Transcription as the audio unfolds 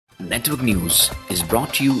Network News is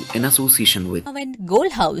brought to you in association with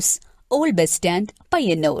Gold House, Old Bus Stand,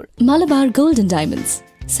 Payyanur. Malabar Gold and Diamonds.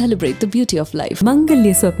 Celebrate the beauty of life.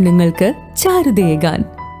 Mangalya Swapnangalku Charudegan.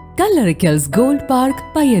 Kallarikals Gold Park,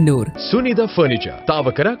 Payyanur. Sunitha Furniture,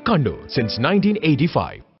 Tavakara, Kandu since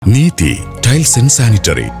 1985. Neeti, Tiles and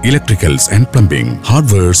Sanitary, Electricals and Plumbing,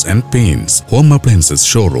 Hardwares and Paints, Home Appliances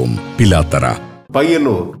Showroom, Pilatara.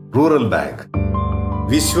 Payyanur Rural Bank.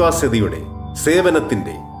 വിശ്വാസ്യതയുടെ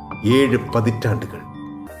സേവനത്തിന്റെ 7 പതിറ്റാണ്ടുകൾ.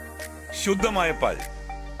 ശുദ്ധമായ പാൽ,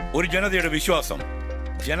 ഒരു ജനതയുടെ വിശ്വാസം.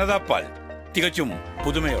 ജനതാ പാൽ തികച്ചും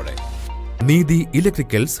പുതുമയോടെ. നീതി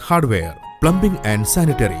electricals hardware, plumbing and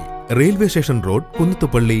sanitary, railway station road,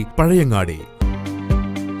 Kunnathupally, Pazhayangadi.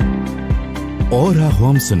 Ora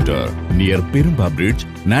Home Center, near Pirumba Bridge,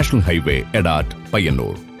 National Highway, Edat,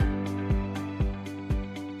 Payyanur.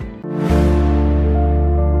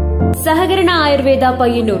 സഹകരണ ആയുർവേദ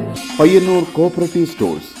പയ്യന്നൂർ. പയ്യന്നൂർ കോപ്പറേറ്റീവ്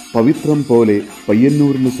സ്റ്റോഴ്സ്, പവിത്രം പോലെ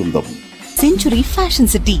പയ്യന്നൂരിന് സ്വന്തം. Century Fashion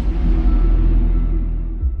City.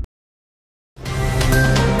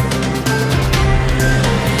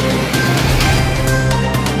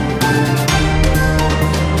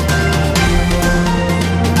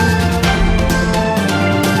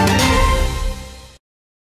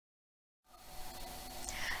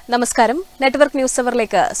 നമസ്കാരം. നെറ്റ്വർക്ക് ന്യൂസ്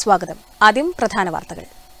അവറിലേക്ക് സ്വാഗതം. ആദ്യം പ്രധാന വാർത്തകൾ.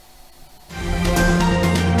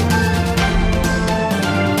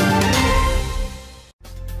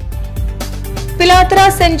 പിലാത്ര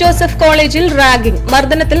സെന്റ് ജോസഫ് കോളേജിൽ റാഗിംഗ്.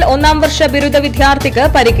 മർദ്ദനത്തിൽ 1ാം വർഷ ബിരുദ വിദ്യാർത്ഥിക്ക്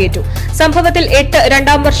പരിക്കേറ്റു. സംഭവത്തിൽ 8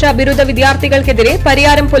 2ാം വർഷ ബിരുദ വിദ്യാർത്ഥികൾക്കെതിരെ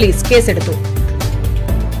പരിയാരം പോലീസ് കേസെടുത്തു.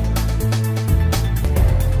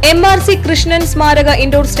 MRC കൃഷ്ണൻ സ്മാരക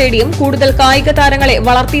ഇൻഡോർ സ്റ്റേഡിയം കൂടുതൽ കായിക താരങ്ങളെ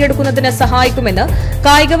വളർത്തിയെടുക്കുന്നതിന് സഹായിക്കുമെന്ന്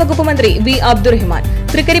കായിക വകുപ്പ് മന്ത്രി വി അബ്ദുറഹിമാൻ.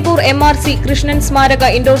 തൃക്കരിപ്പൂർ MRC കൃഷ്ണൻ സ്മാരക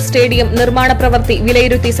ഇൻഡോർ സ്റ്റേഡിയം നിർമ്മാണ പ്രവൃത്തി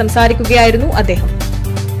വിലയിരുത്തി സംസാരിക്കുകയായിരുന്നു അദ്ദേഹം.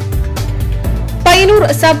 പയ്യന്നൂർ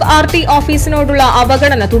സബ് RT ഓഫീസിനോടുള്ള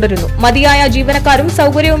അവഗണന തുടരുന്നു. മതിയായ ജീവനക്കാരും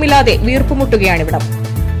സൌകര്യവുമില്ലാതെ വീർപ്പുമുട്ടുകയാണിവിടം.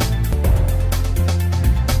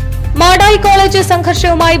 മാടായി കോളേജ്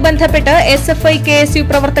സംഘർഷവുമായി ബന്ധപ്പെട്ട് SFI KSU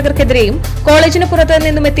പ്രവർത്തകർക്കെതിരെയും കോളേജിന് പുറത്ത്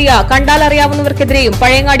നിന്നുമെത്തിയ കണ്ടാലറിയാവുന്നവർക്കെതിരെയും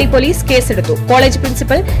പഴയങ്ങാടി പോലീസ് കേസെടുത്തു. കോളേജ്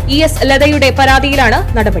പ്രിൻസിപ്പൽ ES ലതയുടെ പരാതിയിലാണ്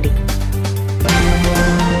നടപടി.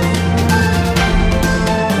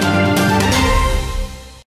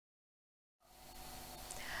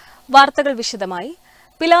 വാർത്തകൾ വിശദമായി.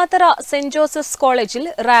 പിലാത്തറ സെന്റ് ജോസഫ്സ് കോളേജിൽ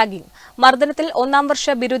റാഗിംഗ്. മർദ്ദനത്തിൽ 1ാം വർഷ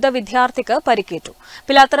ബിരുദ വിദ്യാർത്ഥിക്ക് പരിക്കേറ്റു.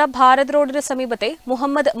 പിലാത്തറ ഭാരത് റോഡിന് സമീപത്തെ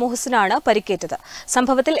മുഹമ്മദ് മുഹസിനാണ് പരിക്കേറ്റത്.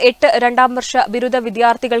 സംഭവത്തിൽ 8 2ാം വർഷ ബിരുദ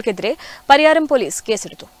വിദ്യാർത്ഥികൾക്കെതിരെ പരിയാരം പോലീസ്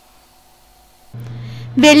കേസെടുത്തു.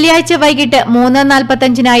 വെള്ളിയാഴ്ച വൈകിട്ട്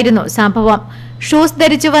 3:45 സംഭവം. ഷൂസ്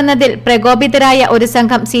ധരിച്ചു വന്നതിൽ പ്രകോപിതരായ ഒരു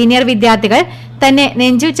സംഘം സീനിയർ വിദ്യാർത്ഥികൾ തന്നെ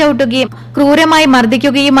നെഞ്ചിൽ ചവിട്ടുകയും ക്രൂരമായി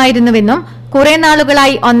മർദ്ദിക്കുകയുമായിരുന്നുവെന്നും കുറെ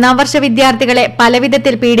നാളുകളായി 1ാം വർഷ വിദ്യാർത്ഥികളെ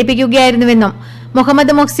പലവിധത്തിൽ പീഡിപ്പിക്കുകയായിരുന്നുവെന്നും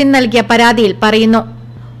മുഹമ്മദ് മുഹ്സിൻ നൽകിയ പരാതിയിൽ പറയുന്നു.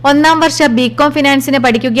 1ാം വർഷ BCom ഫിനാൻസിന്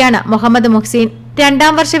പഠിക്കുകയാണ് മുഹമ്മദ് മുഹ്സിൻ.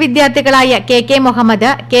 2ാം വർഷ വിദ്യാർത്ഥികളായ KK Muhammad,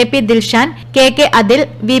 KP Dilshan, KK Adil,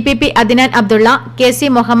 VPP Adnan Abdulla, KC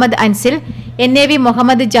Muhammad Ansil, NAV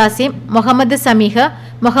Muhammad Jasim, Muhammad Sameeh,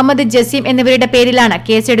 Muhammad Jaseem എന്നിവരുടെ പേരിലാണ്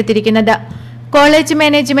കേസെടുത്തിരിക്കുന്നത്. കോളേജ്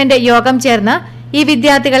മാനേജ്മെന്റ് യോഗം ചേർന്ന് ഈ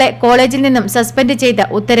വിദ്യാർത്ഥികളെ കോളേജിൽ നിന്നും സസ്പെൻഡ് ചെയ്ത്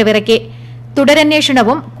ഉത്തരവിറക്കി.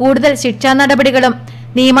 തുടരന്വേഷണവും കൂടുതൽ ശിക്ഷാ നടപടികളും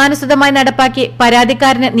നിയമാനുസൃതമായി നടപ്പാക്കി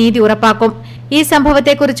പരാതിക്കാരന് നീതി ഉറപ്പാക്കും. ഈ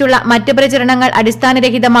സംഭവത്തെക്കുറിച്ചുള്ള മറ്റു പ്രചരണങ്ങൾ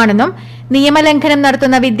അടിസ്ഥാനരഹിതമാണെന്നും നിയമലംഘനം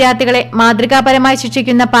നടത്തുന്ന വിദ്യാർത്ഥികളെ മാതൃകാപരമായി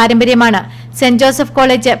ശിക്ഷിക്കുന്ന പാരമ്പര്യമാണ് സെന്റ് ജോസഫ്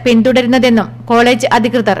കോളേജ് പിന്തുടരുന്നതെന്നും കോളേജ്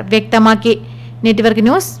അധികൃതർ വ്യക്തമാക്കി. Network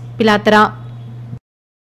news, Pilathara.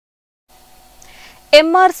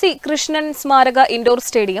 MRC Krishnan സ്മാരക ഇൻഡോർ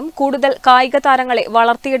സ്റ്റേഡിയം കൂടുതൽ കായിക താരങ്ങളെ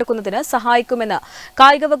വളർത്തിയെടുക്കുന്നതിന് സഹായിക്കുമെന്ന്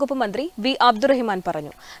കായിക വകുപ്പ് മന്ത്രി വി അബ്ദുറഹിമാൻ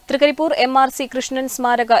പറഞ്ഞു. തൃക്കരിപ്പൂർ MRC കൃഷ്ണൻ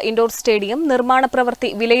സ്മാരക ഇൻഡോർ സ്റ്റേഡിയം നിർമ്മാണ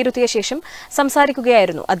പ്രവൃത്തി വിലയിരുത്തിയ ശേഷം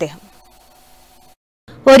സംസാരിക്കുകയായിരുന്നു അദ്ദേഹം.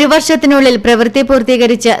 1 വർഷത്തിനുള്ളിൽ പ്രവൃത്തി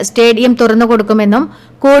പൂർത്തീകരിച്ച് സ്റ്റേഡിയം തുറന്നുകൊടുക്കുമെന്നും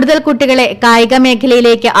കൂടുതൽ കുട്ടികളെ കായിക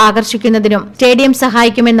മേഖലയിലേക്ക് ആകർഷിക്കുന്നതിനും സ്റ്റേഡിയം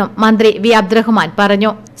സഹായിക്കുമെന്നും മന്ത്രി വി അബ്ദുറഹ്മാൻ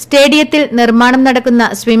പറഞ്ഞു. സ്റ്റേഡിയത്തിൽ നിർമ്മാണം നടക്കുന്ന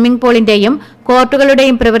സ്വിമ്മിംഗ് പൂളിന്റെയും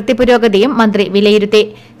കോർട്ടുകളുടെയും പ്രവൃത്തി പുരോഗതിയും മന്ത്രി വിലയിരുത്തി.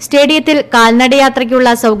 സ്റ്റേഡിയത്തിൽ കാൽനടയാത്രയ്ക്കുള്ള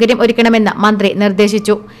സൌകര്യം ഒരുക്കണമെന്ന് മന്ത്രി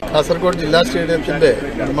നിർദ്ദേശിച്ചു. കാസർഗോഡ് ജില്ലാ സ്റ്റേഡിയത്തിന്റെ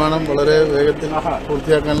നിർമ്മാണം വളരെ വേഗത്തിൽ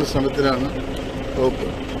പൂർത്തിയാക്കാനുള്ള ശ്രമത്തിലാണ് വകുപ്പ്.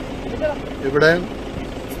 ഇവിടെ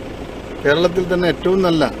കേരളത്തിൽ തന്നെ ഏറ്റവും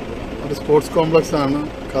നല്ല ഒരു സ്പോർട്സ് കോംപ്ലക്സ് ആണ്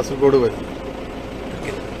കാസർഗോഡ് വരുന്നത്.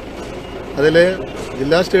 അതിൽ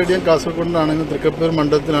ജില്ലാ സ്റ്റേഡിയം കാസർഗോഡിനാണെങ്കിൽ തൃക്കരിപ്പൂർ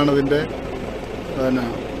മണ്ഡലത്തിലാണ് അതിൻ്റെ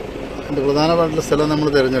പ്രധാനമായിട്ടുള്ള സ്ഥലം നമ്മൾ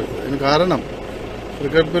തിരഞ്ഞെടുത്തത്. അതിന് കാരണം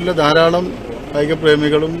തൃക്കരിപ്പൂരിൽ ധാരാളം കായിക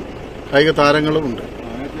പ്രേമികളും കായിക താരങ്ങളും ഉണ്ട്.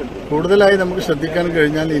 കൂടുതലായി നമുക്ക് ശ്രദ്ധിക്കാൻ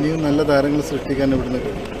കഴിഞ്ഞാൽ ഇനിയും നല്ല താരങ്ങൾ സൃഷ്ടിക്കാൻ ഇവിടുന്ന്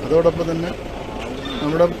കഴിയും. അതോടൊപ്പം തന്നെ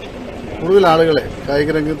നമ്മുടെ കൂടുതൽ ആളുകളെ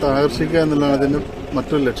കായിക രംഗത്ത് ആകർഷിക്കുക എന്നുള്ളതാണ് അതിന്റെ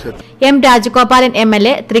മറ്റൊരു ലക്ഷ്യം. എം രാജഗോപാലൻ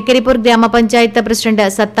MLA, തൃക്കരിപ്പൂർ ഗ്രാമപഞ്ചായത്ത് പ്രസിഡന്റ്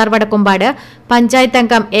സത്താർ വടക്കുംപാട്, പഞ്ചായത്ത്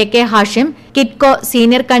അംഗം AK Hashim, Kitco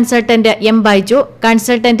senior consultant M Baiju,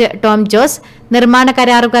 consultant Tom Jose, നിർമ്മാണ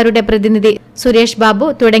കരാറുകാരുടെ പ്രതിനിധി സുരേഷ് ബാബു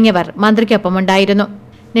തുടങ്ങിയവർ മന്ത്രിക്കൊപ്പമുണ്ടായിരുന്നു.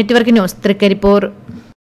 Network news, Trikaripur.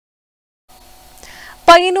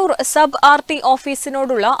 Payyanur sub RT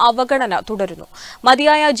ഓഫീസിനോടുള്ള അവഗണന തുടരുന്നു.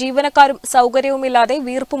 മതിയായ ജീവനക്കാരും സൗകര്യവുമില്ലാതെ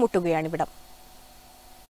വീർപ്പുമുട്ടുകയാണിവിടം.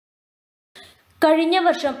 കഴിഞ്ഞ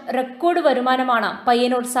വർഷം റെക്കോർഡ് വരുമാനമാണ്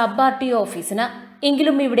പയ്യന്നൂർ സബ് RT ഓഫീസിന്.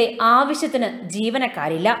 എങ്കിലും ഇവിടെ ആവശ്യത്തിന്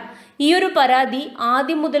ജീവനക്കാരില്ല. ഈയൊരു പരാതി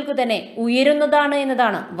ആദ്യം മുതൽക്കു തന്നെ ഉയരുന്നതാണ്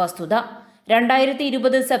എന്നതാണ് വസ്തുത.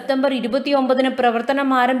 2020 സെപ്റ്റംബർ 29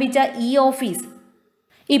 പ്രവർത്തനം ആരംഭിച്ച ഈ ഓഫീസ്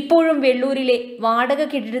ഇപ്പോഴും വെള്ളൂരിലെ വാടക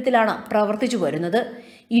കെട്ടിടത്തിലാണ് പ്രവർത്തിച്ചു വരുന്നത്.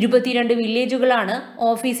 22 വില്ലേജുകളാണ്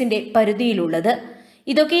ഓഫീസിന്റെ പരിധിയിലുള്ളത്.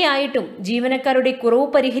 ഇതൊക്കെയായിട്ടും ജീവനക്കാരുടെ കുറവ്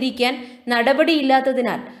പരിഹരിക്കാൻ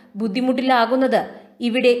നടപടിയില്ലാത്തതിനാൽ ബുദ്ധിമുട്ടിലാകുന്നത്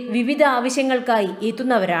ഇവിടെ വിവിധ ആവശ്യങ്ങൾക്കായി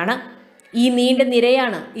എത്തുന്നവരാണ്. ഈ നീണ്ട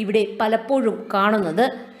നിരയാണ് ഇവിടെ പലപ്പോഴും കാണുന്നത്.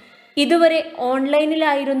 ഇതുവരെ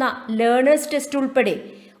ഓൺലൈനിലായിരുന്ന ലേണേഴ്സ് ടെസ്റ്റ് ഉൾപ്പെടെ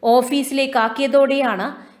ഓഫീസിലേക്കാക്കിയതോടെയാണ്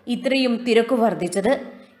ഇത്രയും തിരക്ക് വർദ്ധിച്ചത്.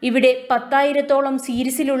 ഇവിടെ 10,000-ഓളം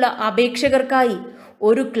സീരീസിലുള്ള അപേക്ഷകർക്കായി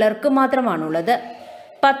ഒരു ക്ലർക്ക് മാത്രമാണുള്ളത്.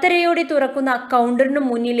 10:30 തുറക്കുന്ന കൗണ്ടറിന്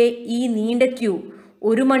മുന്നിലെ ഈ നീണ്ട ക്യൂ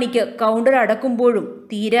 1 മണിക്ക് കൗണ്ടർ അടക്കുമ്പോഴും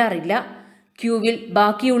തീരാറില്ല. ക്യൂവിൽ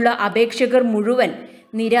ബാക്കിയുള്ള അപേക്ഷകർ മുഴുവൻ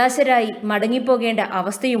നിരാശരായി മടങ്ങിപ്പോകേണ്ട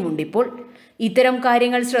അവസ്ഥയുമുണ്ടിപ്പോൾ. ഇത്തരം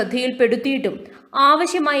കാര്യങ്ങൾ ശ്രദ്ധയിൽപ്പെടുത്തിയിട്ടും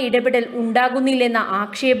ആവശ്യമായ ഇടപെടൽ ഉണ്ടാകുന്നില്ലെന്ന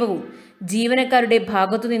ആക്ഷേപവും ജീവനക്കാരുടെ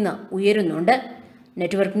ഭാഗത്തുനിന്ന് ഉയരുന്നുണ്ട്.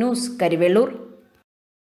 Network news, Karivellur.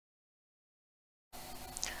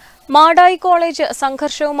 Madayi college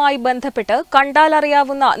സംഘർഷവുമായി ബന്ധപ്പെട്ട്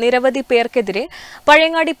കണ്ടാലറിയാവുന്ന നിരവധി പേർക്കെതിരെ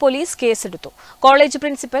പഴയങ്ങാടി പോലീസ് കേസെടുത്തു. കോളേജ്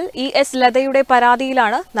പ്രിൻസിപ്പൽ ES ലതയുടെ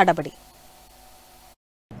പരാതിയിലാണ് നടപടി.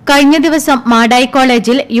 കഴിഞ്ഞ ദിവസം മാടായി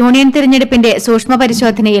കോളേജിൽ യൂണിയൻ തിരഞ്ഞെടുപ്പിന്റെ സൂക്ഷ്മ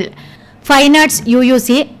പരിശോധനയിൽ fine arts UUC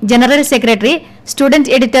general secretary,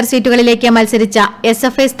 student editor സീറ്റുകളിലേക്ക് മത്സരിച്ച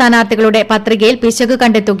SFI സ്ഥാനാർത്ഥികളുടെ പത്രികയിൽ പിശക്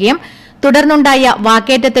കണ്ടെത്തുകയും തുടർന്നുണ്ടായ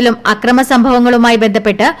വാക്കേറ്റത്തിലും അക്രമ സംഭവങ്ങളുമായി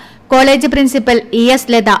ബന്ധപ്പെട്ട് college principal ES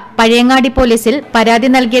Latha Pazhayangadi പോലീസിൽ പരാതി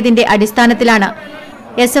നൽകിയതിന്റെ അടിസ്ഥാനത്തിലാണ്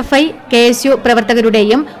SFI KSU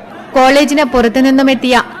പ്രവർത്തകരുടെയും കോളേജിന്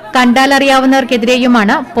പുറത്തുനിന്നുമെത്തിയ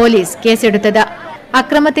കണ്ടാലറിയാവുന്നവർക്കെതിരെയുമാണ് പോലീസ് കേസെടുത്തത്.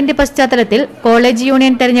 അക്രമത്തിന്റെ പശ്ചാത്തലത്തിൽ കോളേജ്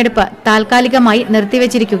യൂണിയൻ തെരഞ്ഞെടുപ്പ് താൽക്കാലികമായി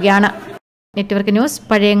നിർത്തിവച്ചിരിക്കുകയാണ്. Network news,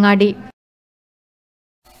 Pazhayangadi.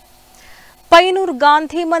 പയ്യന്നൂർ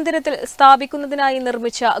ഗാന്ധി മന്ദിരത്തിൽ സ്ഥാപിക്കുന്നതിനായി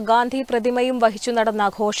നിർമ്മിച്ച ഗാന്ധി പ്രതിമയും വഹിച്ചു നടന്ന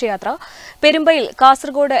ഘോഷയാത്ര പെരുമ്പയിൽ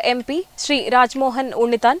Kasaragod MP Shri Rajmohan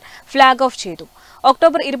Unnithan flag off ചെയ്തു.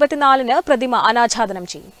 ഒക്ടോബർ 24-ന് പ്രതിമ അനാച്ഛാദനം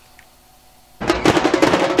ചെയ്യും.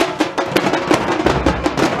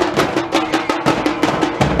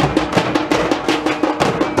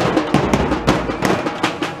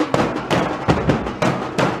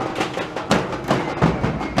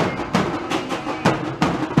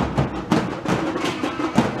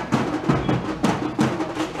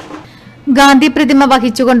 ഗാന്ധി പ്രതിമ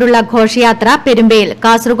വഹിച്ചുകൊണ്ടുള്ള ഘോഷയാത്ര പെരുമ്പയിൽ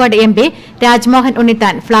Kasaragod MP Rajmohan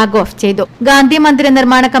Unnithan flag off ചെയ്തു. ഗാന്ധി മന്ദിര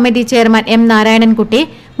നിർമ്മാണ കമ്മിറ്റി ചെയർമാൻ M നാരായണൻകുട്ടി,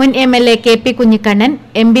 മുൻ MLA KP Kunhikannan,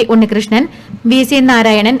 MB Unnikrishnan, VC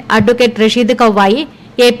Narayanan, advocate Rasheed Kavvayi,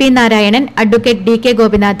 AP Narayanan, advocate DK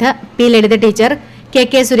Gopinath, P ലളിത ടീച്ചർ,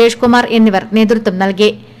 KK സുരേഷ് കുമാർ എന്നിവർ നേതൃത്വം നൽകി.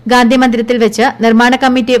 ഗാന്ധി മന്ദിരത്തിൽ വെച്ച് നിർമ്മാണ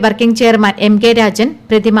committee working chairman MK Rajan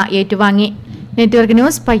പ്രതിമ ഏറ്റുവാങ്ങി. Network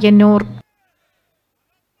news, Payyanur.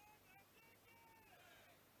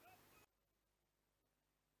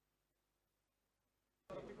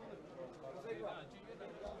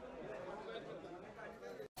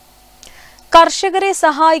 കർഷകരെ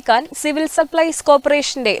സഹായിക്കാൻ സിവിൽ സപ്ലൈസ്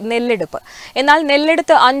കോർപ്പറേഷന്റെ നെല്ലെടുപ്പ്. എന്നാൽ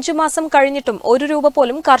നെല്ലെടുത്ത് 5 മാസം കഴിഞ്ഞിട്ടും 1 രൂപ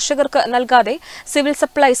പോലും കർഷകർക്ക് നൽകാതെ സിവിൽ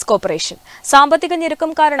സപ്ലൈസ് കോർപ്പറേഷൻ. സാമ്പത്തിക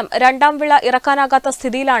ഞെരുക്കം കാരണം 2ാം വിള ഇറക്കാനാകാത്ത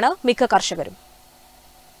സ്ഥിതിയിലാണ് മിക്ക കർഷകരും.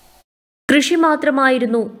 കൃഷി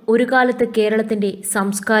മാത്രമായിരുന്നു ഒരു കാലത്ത് കേരളത്തിന്റെ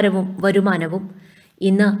സംസ്കാരവും വരുമാനവും.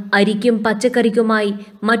 ഇന്ന് അരിക്കും പച്ചക്കറിക്കുമായി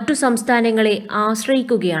മറ്റു സംസ്ഥാനങ്ങളെ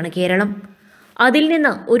ആശ്രയിക്കുകയാണ് കേരളം. അതിൽ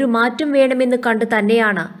നിന്ന് ഒരു മാറ്റം വേണമെന്ന് കണ്ടു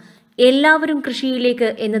തന്നെയാണ് എല്ലാവരും കൃഷിയിലേക്ക്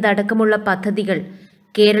എന്നതടക്കമുള്ള പദ്ധതികൾ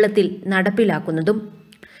കേരളത്തിൽ നടപ്പിലാക്കുന്നതും.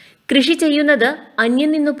 കൃഷി ചെയ്യുന്നത് അന്യം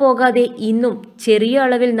നിന്നു പോകാതെ ഇന്നും ചെറിയ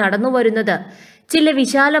അളവിൽ നടന്നുവരുന്നത് ചില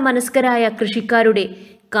വിശാല മനസ്കരായ കൃഷിക്കാരുടെ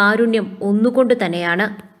കാരുണ്യം ഒന്നുകൊണ്ട് തന്നെയാണ്.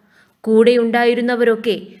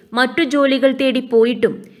 കൂടെയുണ്ടായിരുന്നവരൊക്കെ മറ്റു ജോലികൾ തേടി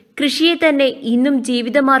പോയിട്ടും കൃഷിയെ തന്നെ ഇന്നും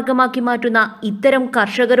ജീവിതമാർഗമാക്കി മാറ്റുന്ന ഇത്തരം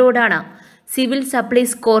കർഷകരോടാണ് സിവിൽ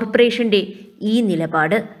സപ്ലൈസ് കോർപ്പറേഷന്റെ ഈ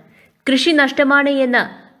നിലപാട്. കൃഷി നഷ്ടമാണ് എന്ന്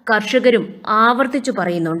കർഷകരും ആവർത്തിച്ചു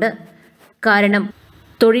പറയുന്നുണ്ട്. കാരണം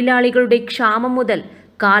തൊഴിലാളികളുടെ ക്ഷാമം മുതൽ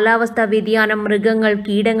കാലാവസ്ഥാ വ്യതിയാനം, മൃഗങ്ങൾ,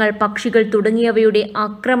 കീടങ്ങൾ, പക്ഷികൾ തുടങ്ങിയവയുടെ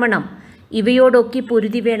ആക്രമണം ഇവയോടൊക്കെ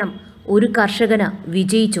പൊരുതി വേണം ഒരു കർഷകന്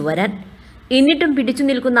വിജയിച്ചു വരാൻ. എന്നിട്ടും പിടിച്ചു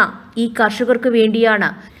നിൽക്കുന്ന ഈ കർഷകർക്ക് വേണ്ടിയാണ്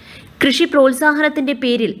കൃഷി പ്രോത്സാഹനത്തിന്റെ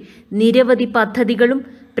പേരിൽ നിരവധി പദ്ധതികളും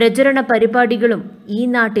പ്രചരണ പരിപാടികളും ഈ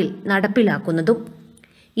നാട്ടിൽ നടപ്പിലാക്കുന്നതും.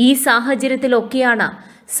 ഈ സാഹചര്യത്തിലൊക്കെയാണ്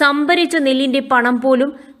സംഭരിച്ച നെല്ലിന്റെ പണം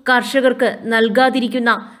പോലും കർഷകർക്ക്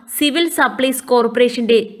നൽകാതിരിക്കുന്ന സിവിൽ സപ്ലൈസ്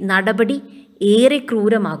കോർപ്പറേഷന്റെ നടപടി ഏറെ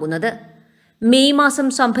ക്രൂരമാകുന്നത്. മെയ് മാസം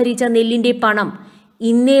സംഭരിച്ച നെല്ലിന്റെ പണം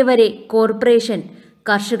ഇന്നേ വരെ കോർപ്പറേഷൻ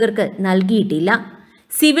കർഷകർക്ക് നൽകിയിട്ടില്ല.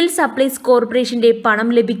 സിവിൽ സപ്ലൈസ് കോർപ്പറേഷന്റെ പണം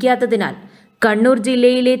ലഭിക്കാത്തതിനാൽ കണ്ണൂർ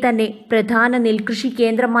ജില്ലയിലെ തന്നെ പ്രധാന നെൽകൃഷി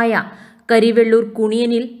കേന്ദ്രമായ കരിവെള്ളൂർ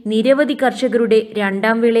കുണിയനിൽ നിരവധി കർഷകരുടെ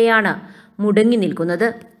രണ്ടാം വിളയാണ് മുടങ്ങി നിൽക്കുന്നത്.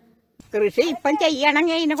 കൃഷി ഇപ്പം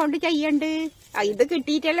ചെയ്യണമെങ്കിൽ അതിനെ കൊണ്ട് ചെയ്യണ്ട്. ഇത്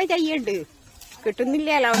കിട്ടിയിട്ടല്ലേ ചെയ്യണ്ട്.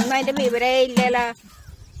 കിട്ടുന്നില്ലല്ലോ, ഒന്നും അതിന്റെ വിവരേ ഇല്ലല്ലോ.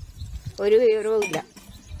 ഒരു വിവരവും ഇല്ല.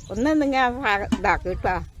 ഒന്നും നിങ്ങൾ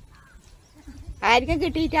ഇതാക്കിട്ടാ ആർക്കും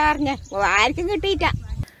കിട്ടിയിട്ടാ അറിഞ്ഞ ആർക്കും കിട്ടിയിട്ട.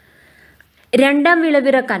 രണ്ടാം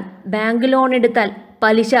വിളവിറക്കാൻ ബാങ്ക് ലോൺ എടുത്താൽ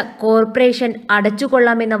പലിശ കോർപ്പറേഷൻ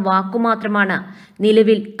അടച്ചുകൊള്ളാമെന്ന വാക്കുമാത്രമാണ്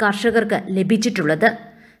നിലവിൽ കർഷകർക്ക് ലഭിച്ചിട്ടുള്ളത്.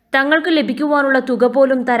 തങ്ങൾക്ക് ലഭിക്കുവാനുള്ള തുക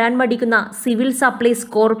പോലും തരാൻ മടിക്കുന്ന സിവിൽ സപ്ലൈസ്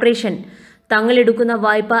കോർപ്പറേഷൻ തങ്ങളെടുക്കുന്ന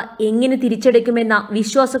വായ്പ എങ്ങനെ തിരിച്ചടയ്ക്കുമെന്ന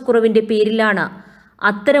വിശ്വാസക്കുറവിന്റെ പേരിലാണ്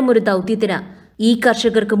അത്തരമൊരു ദൗത്യത്തിന് ഈ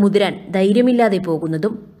കർഷകർക്ക് മുതിരാൻ ധൈര്യമില്ലാതെ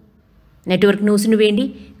പോകുന്നതും. നെറ്റ്വർക്ക് ന്യൂസിനു വേണ്ടി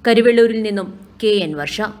കരിവെള്ളൂരിൽ നിന്നും KN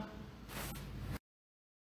വർഷ.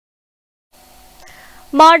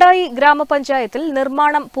 മാടായി ഗ്രാമപഞ്ചായത്തിൽ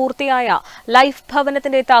നിർമ്മാണം പൂർത്തിയായ ലൈഫ്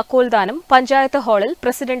ഭവനത്തിന്റെ താക്കോൽദാനം പഞ്ചായത്ത് ഹാളിൽ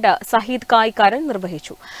പ്രസിഡന്റ് സഹീദ് കായിക്കാരൻ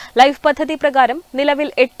നിർവഹിച്ചു. ലൈഫ് പദ്ധതി പ്രകാരം നിലവിൽ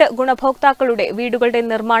 8 ഗുണഭോക്താക്കളുടെ വീടുകളുടെ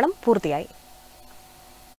നിർമ്മാണം പൂർത്തിയായി.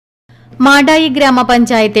 മാടായി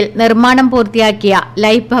ഗ്രാമപഞ്ചായത്തിൽ നിർമ്മാണം പൂർത്തിയാക്കിയ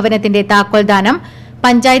ലൈഫ് ഭവനത്തിന്റെ താക്കോൽദാനം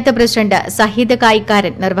പഞ്ചായത്ത് പ്രസിഡന്റ് സഹീദ്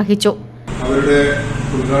കായിക്കാരൻ നിർവഹിച്ചു. അവരുടെ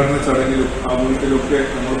ഉദ്ഘാടന ചടങ്ങിലും ആഘോഷത്തിലൊക്കെ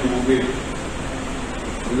നമ്മൾ പോവുകയും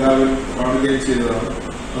എല്ലാവരും കാണുകയും ചെയ്തതാണ്.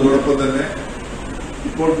 അതോടൊപ്പം തന്നെ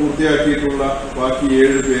ഇപ്പോൾ പൂർത്തിയാക്കിയിട്ടുള്ള ബാക്കി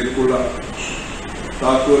 7 പേർക്കുള്ള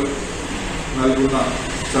താക്കോൽ നൽകുന്ന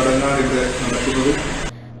ചടങ്ങാണ് ഇവിടെ നടക്കുന്നത്.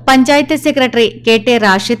 പഞ്ചായത്ത് സെക്രട്ടറി KT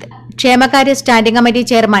റാഷിദ്, ക്ഷേമകാര്യ standing committee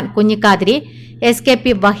chairman Kunhikathiri,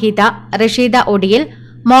 SKP Waheeda, Rasheeda ഒടിയിൽ,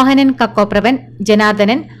 Mohanan Kakkopravan,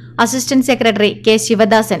 Janardhanan, assistant secretary K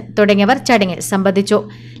Sivadasan തുടങ്ങിയവർ ചടങ്ങിൽ സംബന്ധിച്ചു.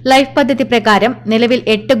 ലൈഫ് പദ്ധതി പ്രകാരം നിലവിൽ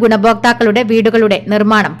 8 ഗുണഭോക്താക്കളുടെ വീടുകളുടെ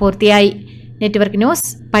നിർമ്മാണം പൂർത്തിയായി. Network news,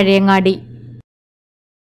 Pazhayangadi.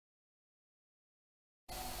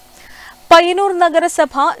 പയ്യന്നൂർ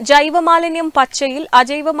നഗരസഭ ജൈവമാലിന്യം പച്ചയിൽ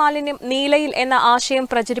അജൈവമാലിന്യം നീലയിൽ എന്ന ആശയം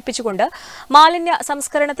പ്രചരിപ്പിച്ചുകൊണ്ട് മാലിന്യ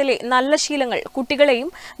സംസ്കരണത്തിലെ നല്ല ശീലങ്ങൾ കുട്ടികളെയും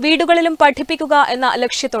വീടുകളിലും പഠിപ്പിക്കുക എന്ന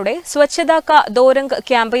ലക്ഷ്യത്തോടെ സ്വച്ഛതാ കാ ദോരംഗ്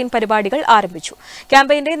ക്യാമ്പയിൻ പരിപാടികൾ ആരംഭിച്ചു.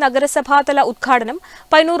 ക്യാമ്പയിന്റെ നഗരസഭാതല ഉദ്ഘാടനം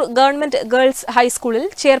പയ്യന്നൂർ ഗവൺമെന്റ് ഗേൾസ് ഹൈസ്കൂളിൽ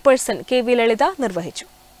ചെയർപേഴ്സൺ KV ലളിത നിർവഹിച്ചു.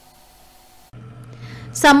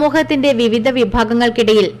 സമൂഹത്തിന്റെ വിവിധ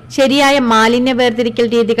വിഭാഗങ്ങൾക്കിടയിൽ ശരിയായ മാലിന്യ വേർതിരിക്കൽ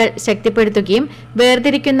രീതികൾ ശക്തിപ്പെടുത്തുകയും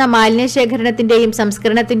വേർതിരിക്കുന്ന മാലിന്യ ശേഖരണത്തിന്റെയും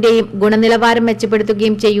സംസ്കരണത്തിന്റെയും ഗുണനിലവാരം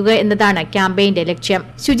മെച്ചപ്പെടുത്തുകയും ചെയ്യുക എന്നതാണ് ക്യാമ്പയിന്റെ ലക്ഷ്യം.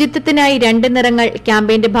 ശുചിത്വത്തിനായി 2 നിറങ്ങൾ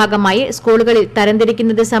ക്യാമ്പയിന്റെ ഭാഗമായി സ്കൂളുകളിൽ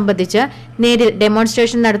തരംതിരിക്കുന്നത് സംബന്ധിച്ച് നേരിൽ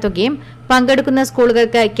ഡെമോൺസ്ട്രേഷൻ നടത്തുകയും പങ്കെടുക്കുന്ന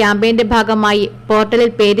സ്കൂളുകൾക്ക് ക്യാമ്പയിന്റെ ഭാഗമായി പോർട്ടലിൽ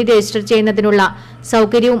പേര് രജിസ്റ്റർ ചെയ്യുന്നതിനുള്ള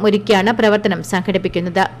സൌകര്യവും ഒരുക്കിയാണ് പ്രവർത്തനം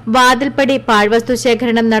സംഘടിപ്പിക്കുന്നത്. വാതിൽപ്പടി പാഴ്വസ്തു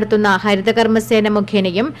ശേഖരണം നടത്തുന്ന ഹരിതകർമ്മസേന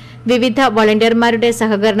മുഖേനയും വിവിധ വളണ്ടിയർമാരുടെ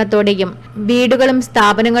സഹകരണത്തോടെയും വീടുകളും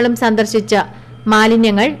സ്ഥാപനങ്ങളും സന്ദർശിച്ച്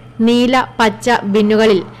മാലിന്യങ്ങൾ നീല, പച്ച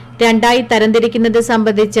ബിന്നുകളിൽ 2ആയി തരംതിരിക്കുന്നത്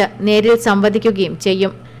സംബന്ധിച്ച് നേരിൽ സംവദിക്കുകയും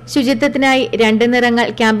ചെയ്യും. ശുചിത്വത്തിനായി 2 നിറങ്ങൾ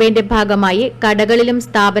ക്യാമ്പയിന്റെ ഭാഗമായി കടകളിലും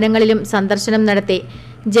സ്ഥാപനങ്ങളിലും സന്ദർശനം നടത്തി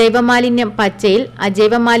ജൈവമാലിന്യം പച്ചയിൽ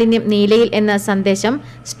അജൈവമാലിന്യം നീലയിൽ എന്ന സന്ദേശം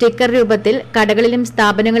സ്റ്റിക്കർ രൂപത്തിൽ കടകളിലും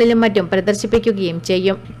സ്ഥാപനങ്ങളിലും മറ്റും പ്രദർശിപ്പിക്കുകയും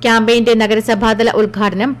ചെയ്യും. ക്യാമ്പയിന്റെ നഗരസഭാതല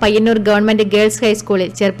ഉദ്ഘാടനം പയ്യന്നൂർ ഗവൺമെന്റ് ഗേൾസ് ഹൈസ്കൂളിൽ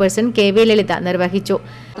ചെയർപേഴ്സൺ KV ലളിത നിർവഹിച്ചു.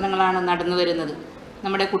 നടന്നുവരുന്നത്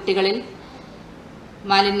നമ്മുടെ കുട്ടികളിൽ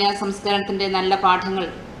മാലിന്യ സംസ്കരണത്തിന്റെ നല്ല പാഠങ്ങൾ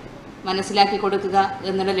മനസ്സിലാക്കി കൊടുക്കുക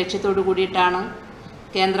എന്നുള്ള ലക്ഷ്യത്തോടു കൂടിയിട്ടാണ്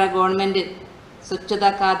കേന്ദ്ര ഗവൺമെന്റ്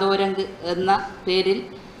സ്വച്ഛതാ കാ ദോരംഗ് എന്ന പേരിൽ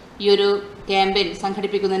ഈ ഒരു ക്യാമ്പയിൻ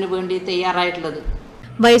സംഘടിപ്പിക്കുന്നതിന് വേണ്ടി തയ്യാറായിട്ടുള്ളത്.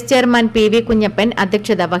 വൈസ് ചെയർമാൻ PV കുഞ്ഞപ്പൻ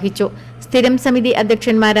അധ്യക്ഷത വഹിച്ചു. സ്ഥിരം സമിതി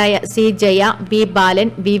അധ്യക്ഷന്മാരായ C ജയ, V ബാലൻ,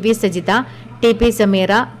 VV Sajitha, TP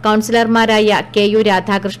Sameera, കൌൺസിലർമാരായ KU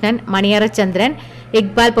Radhakrishnan, മണിയറ ചന്ദ്രൻ,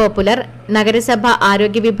 ഇക്ബാൽ പോപ്പുലർ, നഗരസഭ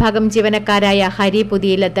ആരോഗ്യ വിഭാഗം ജീവനക്കാരായ ഹരി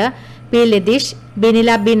പുതിയിലത്ത്, പി ലതീഷ്, ബിനില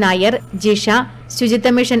ബി നായർ, ജിഷ, ശുചിത്വ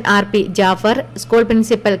mission RP Jafar, school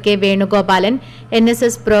principal K Venugopalan,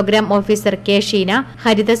 NSS programme officer K Sheena,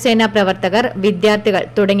 Haritha Sena പ്രവർത്തകർ, വിദ്യാർത്ഥികൾ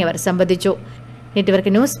തുടങ്ങിയവർ സംബന്ധിച്ചു.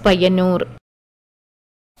 Network news Payyanur.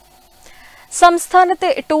 സംസ്ഥാനത്തെ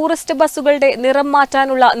ടൂറിസ്റ്റ് ബസ്സുകളുടെ നിറം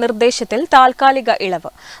മാറ്റാനുള്ള നിർദ്ദേശത്തിൽ താൽക്കാലിക ഇളവ്.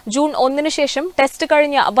 ജൂൺ 1 ശേഷം ടെസ്റ്റ്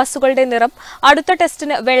കഴിഞ്ഞ ബസ്സുകളുടെ നിറം അടുത്ത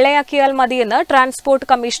ടെസ്റ്റിന് വെള്ളയാക്കിയാൽ മതിയെന്ന് ട്രാൻസ്പോർട്ട്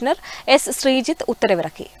കമ്മീഷണർ S. ശ്രീജിത്ത്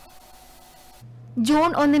ഉത്തരവിറക്കി. ജൂൺ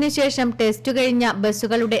 1 ശേഷം ടെസ്റ്റ് കഴിഞ്ഞ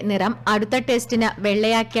ബസ്സുകളുടെ നിറം അടുത്ത ടെസ്റ്റിന്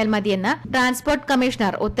വെള്ളയാക്കിയാൽ മതിയെന്ന് ട്രാൻസ്പോർട്ട്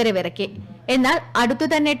കമ്മീഷണർ ഉത്തരവിറക്കി. എന്നാൽ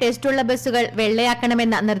അടുത്തുതന്നെ ടെസ്റ്റുള്ള ബസ്സുകൾ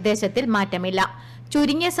വെള്ളയാക്കണമെന്ന നിർദ്ദേശത്തിൽ മാറ്റമില്ല.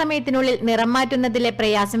 ചുരുങ്ങിയ സമയത്തിനുള്ളിൽ നിറം മാറ്റുന്നതിലെ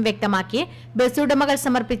പ്രയാസം വ്യക്തമാക്കി ബസ്സുടമകൾ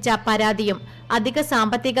സമർപ്പിച്ച പരാതിയും അധിക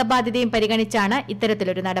സാമ്പത്തിക ബാധ്യതയും പരിഗണിച്ചാണ്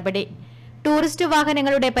ഇത്തരത്തിലൊരു നടപടി. ടൂറിസ്റ്റ്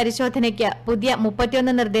വാഹനങ്ങളുടെ പരിശോധനയ്ക്ക് പുതിയ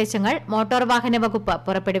 31 നിർദ്ദേശങ്ങൾ മോട്ടോർ വാഹന വകുപ്പ്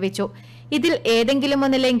പുറപ്പെടുവിച്ചു. ഇതിൽ ഏതെങ്കിലും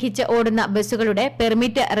ഒന്ന് ലംഘിച്ച് ഓടുന്ന ബസ്സുകളുടെ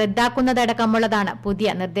പെർമിറ്റ് റദ്ദാക്കുന്നതടക്കമുള്ളതാണ് പുതിയ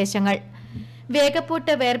നിർദ്ദേശങ്ങൾ.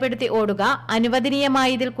 വേഗപ്പൂട്ട് വേർപെടുത്തി ഓടുക,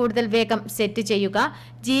 അനുവദനീയമായതിൽ കൂടുതൽ വേഗം സെറ്റ് ചെയ്യുക,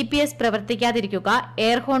 GPS പ്രവർത്തിക്കാതിരിക്കുക,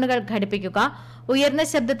 എയർ ഹോണുകൾ ഘടിപ്പിക്കുക, ഉയർന്ന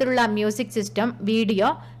ശബ്ദത്തിലുള്ള മ്യൂസിക് സിസ്റ്റം, വീഡിയോ,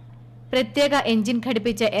 പ്രത്യേക എഞ്ചിൻ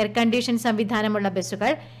ഘടിപ്പിച്ച എയർ കണ്ടീഷൻ സംവിധാനമുള്ള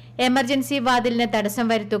ബസ്സുകൾ, എമർജൻസി വാതിലിന് തടസ്സം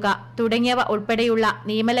വരുത്തുക തുടങ്ങിയവ ഉൾപ്പെടെയുള്ള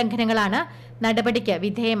നിയമലംഘനങ്ങളാണ് നടപടിക്ക്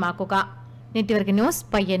വിധേയമാക്കുക. Network news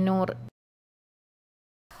Payyanur.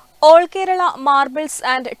 All Kerala marbles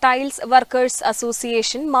and tiles workers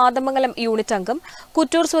association Mathamangalam unit അംഗം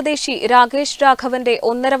കുറ്റൂർ സ്വദേശി രാകേഷ് രാഘവന്റെ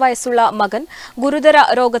 1.5 വയസ്സുള്ള മകൻ ഗുരുതര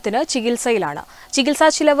രോഗത്തിന് ചികിത്സയിലാണ്. ചികിത്സാ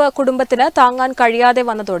ചിലവ് കുടുംബത്തിന് താങ്ങാൻ കഴിയാതെ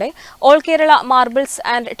വന്നതോടെ all Kerala marbles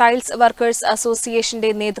and tiles workers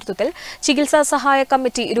അസോസിയേഷന്റെ നേതൃത്വത്തിൽ ചികിത്സാ സഹായ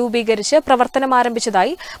കമ്മിറ്റി രൂപീകരിച്ച്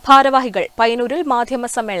പ്രവർത്തനമാരംഭിച്ചതായി ഭാരവാഹികൾ പയ്യന്നൂരിൽ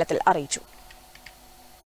മാധ്യമസമ്മേളനത്തിൽ അറിയിച്ചു.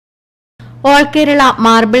 All Kerala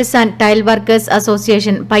marbles and tile workers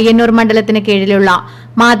association Payyanur മണ്ഡലത്തിന് കീഴിലുള്ള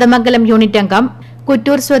മാതമംഗലം യൂണിറ്റ് അംഗം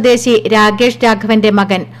കുറ്റൂർ സ്വദേശി രാകേഷ് രാഘവന്റെ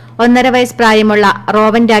മകൻ 1.5 വയസ്സ് പ്രായമുള്ള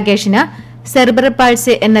റോവൻ രാകേഷിന് സെർബ്രൽ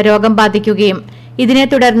പാൾസി എന്ന രോഗം ബാധിക്കുകയും ഇതിനെ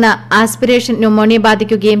തുടർന്ന് ആസ്പിരേഷൻ ന്യൂമോണിയ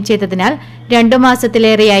ബാധിക്കുകയും ചെയ്തതിനാൽ 2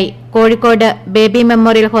 മാസത്തിലേറെയായി കോഴിക്കോട് ബേബി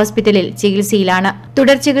മെമ്മോറിയൽ ഹോസ്പിറ്റലിൽ ചികിത്സയിലാണ്.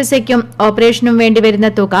 തുടർ ചികിത്സയ്ക്കും ഓപ്പറേഷനും വേണ്ടിവരുന്ന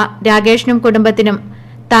തുക രാകേഷിനും കുടുംബത്തിനും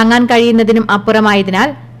താങ്ങാൻ കഴിയുന്നതിനും അപ്പുറമായതിനാൽ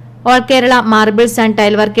all Kerala marbles and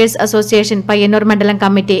tile workers association Payyanur മണ്ഡലം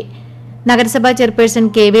കമ്മിറ്റി നഗരസഭാ chairperson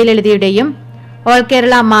KV ലളിതയുടെയും all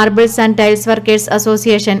Kerala marbles and tiles workers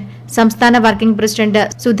association സംസ്ഥാന വർക്കിംഗ് പ്രസിഡന്റ്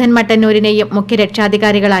സുധൻ മട്ടന്നൂരിനെയും മുഖ്യ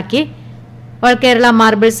രക്ഷാധികാരികളാക്കി all Kerala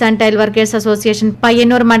marbles and tile workers association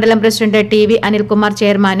Payyanur മണ്ഡലം പ്രസിഡന്റ് TV അനിൽകുമാർ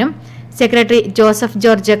ചെയർമാനും secretary Joseph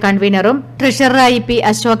George കൺവീനറും ട്രഷററായി P.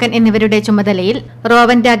 Ashokan എന്നിവരുടെ ചുമതലയിൽ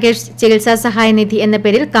റോവൻ രാകേഷ് ചികിത്സാ സഹായ നിധി എന്ന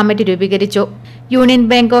പേരിൽ കമ്മിറ്റി രൂപീകരിച്ചു. Union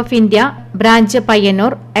bank of India branch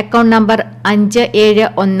Payyanur, account number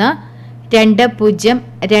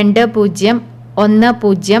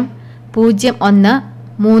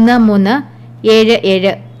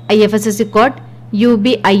 5712010013377, IFSC code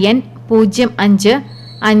UBIN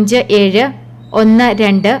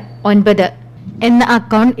 055712 എന്ന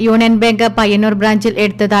അക്കൌണ്ട് യൂണിയൻ ബാങ്ക് പയ്യന്നൂർ ബ്രാഞ്ചിൽ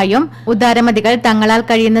എടുത്തതായും ഉദാരമതികൾ തങ്ങളാൽ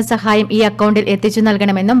കഴിയുന്ന സഹായം ഈ അക്കൌണ്ടിൽ എത്തിച്ചു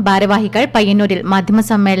നൽകണമെന്നും ഭാരവാഹികൾ പയ്യന്നൂരിൽ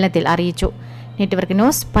മാധ്യമസമ്മേളനത്തിൽ അറിയിച്ചു. Network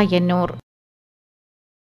news Payyanur.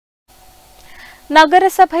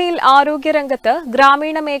 നഗരസഭയിൽ ആരോഗ്യരംഗത്ത്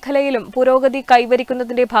ഗ്രാമീണ മേഖലയിലും പുരോഗതി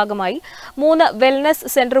കൈവരിക്കുന്നതിന്റെ ഭാഗമായി 3 വെൽനസ്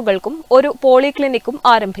സെന്ററുകൾക്കും 1 പോളിക്ലിനിക്കും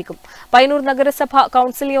ആരംഭിക്കും. പയ്യന്നൂർ നഗരസഭ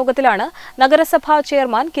കൌൺസിൽ യോഗത്തിലാണ് നഗരസഭാ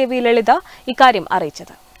ചെയർമാൻ KV ലളിത ഇക്കാര്യം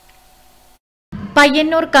അറിയിച്ചത്.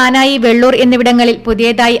 പയ്യന്നൂർ, കാനായി, വെള്ളൂർ എന്നിവിടങ്ങളിൽ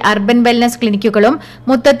പുതിയതായി അർബൻ വെൽനസ് ക്ലിനിക്കുകളും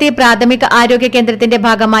മുത്തത്തി പ്രാഥമിക ആരോഗ്യ കേന്ദ്രത്തിന്റെ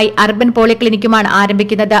ഭാഗമായി അർബൻ പോളിക്ലിനിക്കുമാണ്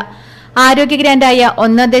ആരംഭിക്കുന്നത്. ആരോഗ്യ ഗ്രാന്റായ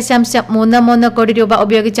 1.33 കോടി രൂപ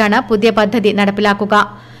ഉപയോഗിച്ചാണ് പുതിയ പദ്ധതി നടപ്പിലാക്കുക.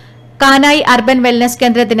 കാനായി അർബൻ വെൽനസ്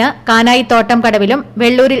കേന്ദ്രത്തിന് കാനായി തോട്ടം കടവിലും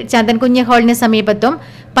വെള്ളൂരിൽ ചന്ദൻകുഞ്ഞ് ഹാളിന് സമീപത്തും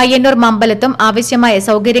പയ്യന്നൂർ മമ്പലത്തും ആവശ്യമായ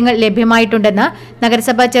സൌകര്യങ്ങൾ ലഭ്യമായിട്ടുണ്ടെന്ന്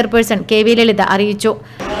നഗരസഭാ ചെയർപേഴ്സൺ KV ലളിത അറിയിച്ചു.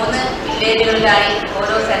 3 വില്ലേജുകളിലായി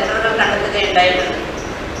ഓരോ സെന്ററുകൾ കണ്ടെത്തുകയുണ്ടായിട്ടുണ്ട്.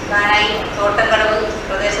 കാനായി തോട്ടക്കടവ്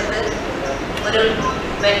പ്രദേശത്ത് ഒരു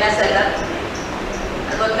വെൽനസ് സെന്റർ,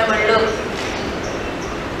 അതുപോലെ തന്നെ വെള്ളൂർ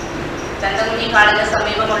ചന്ദൻകുഞ്ഞി ഹാളിന്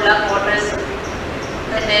സമീപമുള്ള ക്വാർട്ടേഴ്സ്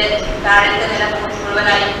അതിൻ്റെ താഴത്തെ നില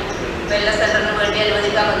മുഴുവനായി വെൽനസ് സെന്ററിന് വേണ്ടി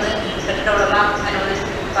അനുവദിക്കാമെന്ന് കെട്ടിട ഉടമ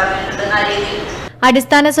പറഞ്ഞിട്ടുണ്ട്. ആ രീതിയിൽ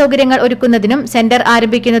അടിസ്ഥാന സൌകര്യങ്ങൾ ഒരുക്കുന്നതിനും സെന്റർ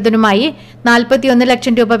ആരംഭിക്കുന്നതിനുമായി 41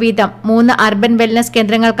 ലക്ഷം രൂപ വീതം 3 അർബൻ വെൽനസ്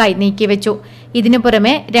കേന്ദ്രങ്ങൾക്കായി നീക്കിവെച്ചു. ഇതിനു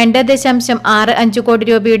പുറമെ 2.65 കോടി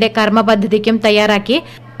രൂപയുടെ കർമ്മ പദ്ധതിക്കും തയ്യാറാക്കി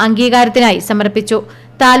അംഗീകാരത്തിനായി സമർപ്പിച്ചു.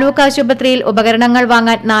 താലൂക്ക് ആശുപത്രിയിൽ ഉപകരണങ്ങൾ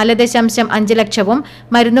വാങ്ങാൻ 4.5 ലക്ഷവും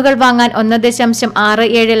മരുന്നുകൾ വാങ്ങാൻ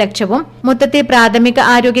 1.67 ലക്ഷവും മുത്തത്തി പ്രാഥമിക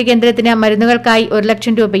ആരോഗ്യ കേന്ദ്രത്തിന് മരുന്നുകൾക്കായി 1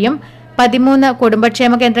 ലക്ഷം രൂപയും 13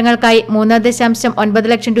 കുടുംബക്ഷേമ കേന്ദ്രങ്ങൾക്കായി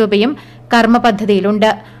 3.9 ലക്ഷം രൂപയും കർമ്മ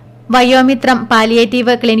പദ്ധതിയിലുണ്ട്. വയോമിത്രം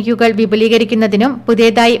പാലിയേറ്റീവ് ക്ലിനിക്കുകൾ വിപുലീകരിക്കുന്നതിനും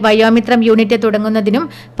പുതിയതായി വയോമിത്രം യൂണിറ്റ് തുടങ്ങുന്നതിനും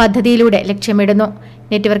പദ്ധതിയിലൂടെ ലക്ഷ്യമിടുന്നു.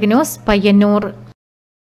 Network news, Payyanur.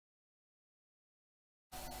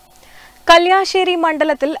 കല്യാശ്ശേരി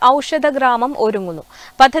മണ്ഡലത്തിൽ ഔഷധഗ്രാമം ഒരുങ്ങുന്നു.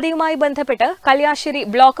 പദ്ധതിയുമായി ബന്ധപ്പെട്ട് കല്യാശ്ശേരി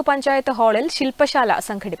ബ്ലോക്ക് പഞ്ചായത്ത് ഹാളിൽ ശില്പശാല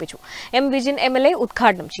സംഘടിപ്പിച്ചു. എം വിജിൻ MLA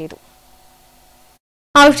ഉദ്ഘാടനം ചെയ്തു.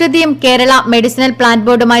 ഔഷധിയും കേരള മെഡിസിനൽ പ്ലാന്റ്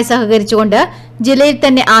ബോർഡുമായി സഹകരിച്ചുകൊണ്ട് ജില്ലയിൽ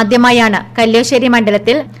തന്നെ ആദ്യമായാണ് കല്യാശ്ശേരി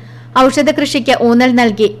മണ്ഡലത്തിൽ ഔഷധ കൃഷിക്ക് ഊന്നൽ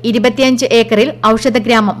നൽകി 25 ഏക്കറിൽ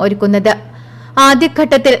ഔഷധഗ്രാമം ഒരുക്കുന്നത്.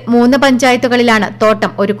 ആദ്യഘട്ടത്തിൽ 3 പഞ്ചായത്തുകളിലാണ്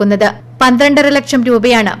തോട്ടം ഒരുക്കുന്നത്. 12.5 ലക്ഷം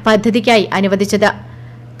രൂപയാണ് പദ്ധതിക്കായി അനുവദിച്ചത്.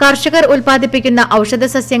 കർഷകർ ഉൽപ്പാദിപ്പിക്കുന്ന ഔഷധ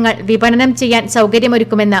സസ്യങ്ങൾ വിപണനം ചെയ്യാൻ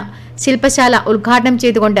സൌകര്യമൊരുക്കുമെന്ന് ശില്പശാല ഉദ്ഘാടനം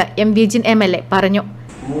ചെയ്തുകൊണ്ട് എം വിജിൻ MLA പറഞ്ഞു.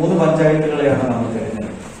 3 പഞ്ചായത്തുകളെയാണ് നമ്മൾ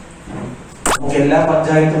തിരഞ്ഞെടുത്തത്. നമുക്ക് എല്ലാ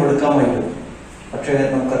പഞ്ചായത്തും എടുക്കാൻ പറ്റും. പക്ഷേ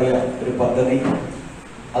നമുക്കറിയാം, ഒരു പദ്ധതി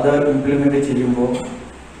അത് ഇംപ്ലിമെന്റ് ചെയ്യുമ്പോൾ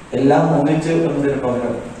എല്ലാം ഒന്നിച്ച് എന്നതിന്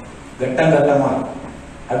പകരം ഘട്ടം ഘട്ടമായി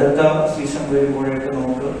അടുത്ത സീസൺ വരുമ്പോഴേക്ക്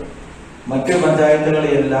നമുക്ക് മറ്റ്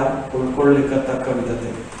പഞ്ചായത്തുകളെയെല്ലാം ഉൾക്കൊള്ളിക്കത്തക്ക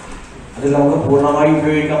വിധത്തിൽ അതിൽ നമുക്ക് പൂർണ്ണമായി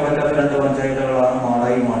ഉപയോഗിക്കാൻ പറ്റാത്ത 2 പഞ്ചായത്തുകളാണ്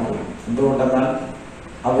മാടായി മാട്ടൂർ. എന്തുകൊണ്ടെന്നാൽ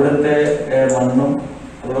അവിടുത്തെ മണ്ണും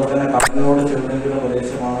അതുപോലെ തന്നെ കടലിനോട് ചേർന്നിരിക്കുന്ന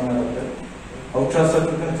പ്രദേശമാണെന്നിടത്ത്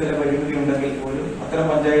ഔഷധത്തിന് ചില പരിമിതി ഉണ്ടെങ്കിൽ പോലും അത്തരം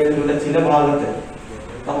പഞ്ചായത്തുകളുടെ ചില ഭാഗത്ത്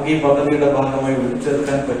നമുക്ക് ഈ പദ്ധതിയുടെ ഭാഗമായി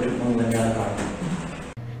ഉൾച്ചേർക്കാൻ പറ്റും എന്ന് തന്നെയാണ് കാണുന്നത്.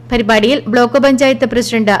 പരിപാടിയിൽ block panchayat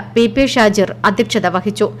president PP Shajir അധ്യക്ഷത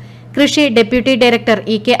വഹിച്ചു. കൃഷി ഡെപ്യൂട്ടി ഡയറക്ടർ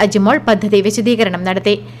EK അജിമോൾ പദ്ധതി വിശദീകരണം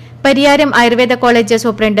നടത്തി. Pariyaram Ayurveda college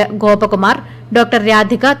superintendent Gopakumar, doctor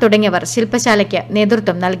Radhika തുടങ്ങിയവർ ശില്പശാലയ്ക്ക്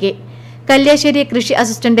നേതൃത്വം നൽകി. കല്യാശ്ശേരി കൃഷി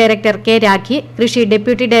അസിസ്റ്റന്റ് ഡയറക്ടർ K രാഖി, കൃഷി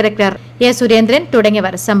ഡെപ്യൂട്ടി ഡയറക്ടർ A സുരേന്ദ്രൻ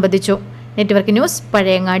തുടങ്ങിയവർ സംബന്ധിച്ചു. Network news,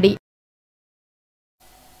 Pazhayangadi.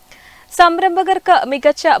 സംരംഭകർക്ക്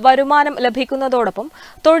മികച്ച വരുമാനം ലഭിക്കുന്നതോടൊപ്പം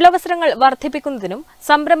തൊഴിലവസരങ്ങൾ വർദ്ധിപ്പിക്കുന്നതിനും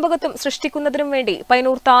സംരംഭകത്വം സൃഷ്ടിക്കുന്നതിനും വേണ്ടി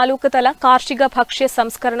പയ്യന്നൂർ താലൂക്ക് തല കാർഷിക ഭക്ഷ്യ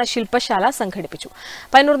സംസ്കരണ ശില്പശാല സംഘടിപ്പിച്ചു.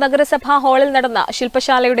 പയ്യന്നൂർ നഗരസഭാ ഹാളിൽ നടന്ന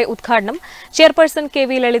ശില്പശാലയുടെ ഉദ്ഘാടനം ചെയർപേഴ്സൺ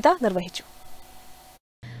KV ലളിത നിർവഹിച്ചു.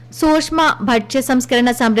 സൂക്ഷ്മ ഭക്ഷ്യ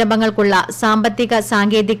സംസ്കരണ സംരംഭങ്ങൾക്കുള്ള സാമ്പത്തിക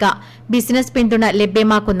സാങ്കേതിക ബിസിനസ് പിന്തുണ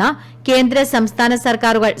ലഭ്യമാക്കുന്ന കേന്ദ്ര സംസ്ഥാന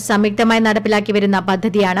സർക്കാരുകൾ സംയുക്തമായി നടപ്പിലാക്കി വരുന്ന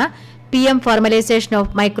പദ്ധതിയാണ് PM formalisation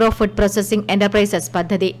of micro food processing enterprises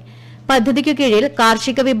പദ്ധതി. പദ്ധതിക്കു കീഴിൽ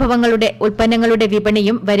കാർഷിക വിഭവങ്ങളുടെ ഉൽപ്പന്നങ്ങളുടെ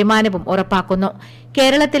വിപണിയും വരുമാനവും ഉറപ്പാക്കുന്നു.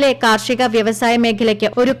 കേരളത്തിലെ കാർഷിക വ്യവസായ മേഖലയ്ക്ക്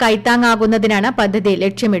ഒരു കൈത്താങ്ങാകുന്നതിനാണ് പദ്ധതി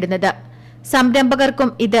ലക്ഷ്യമിടുന്നത്.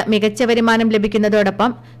 സംരംഭകർക്കും ഇത് മികച്ച വരുമാനം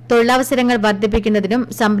ലഭിക്കുന്നതോടൊപ്പം തൊഴിലവസരങ്ങൾ വർദ്ധിപ്പിക്കുന്നതിനും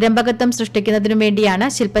സംരംഭകത്വം സൃഷ്ടിക്കുന്നതിനും വേണ്ടിയാണ്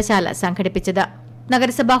ശില്പശാല സംഘടിപ്പിച്ചത്.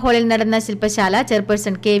 നഗരസഭാ ഹാളിൽ നടന്ന ശില്പശാല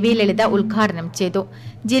ചെയർപേഴ്സൺ KV ലളിത ഉദ്ഘാടനം ചെയ്തു.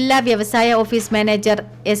 ജില്ലാ വ്യവസായ ഓഫീസ് മാനേജർ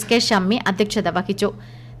SK ഷമ്മി അധ്യക്ഷത വഹിച്ചു.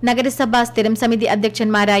 നഗരസഭാ സ്ഥിരം സമിതി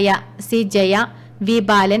അധ്യക്ഷന്മാരായ C ജയ, V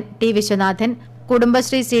ബാലൻ, T Viswanathan,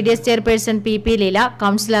 Kudumbashree CDS chairperson PP Leela,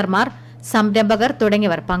 കൌൺസിലർമാർ, സംരംഭകർ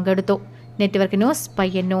തുടങ്ങിയവർ പങ്കെടുത്തു. Network news,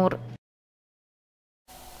 Payyanur.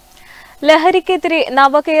 ലഹരിക്കെതിരെ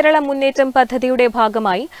നവകേരള മുന്നേറ്റം പദ്ധതിയുടെ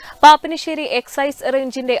ഭാഗമായി പാപ്പനശ്ശേരി എക്സൈസ്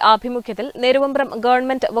റേഞ്ചിന്റെ ആഭിമുഖ്യത്തിൽ Neruvambram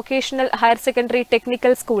government vocational higher secondary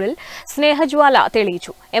technical സ്കൂളിൽ സ്നേഹജ്വാല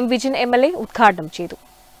തെളിയിച്ചു. എം വിജിൻ MLA ഉദ്ഘാടനം ചെയ്തു.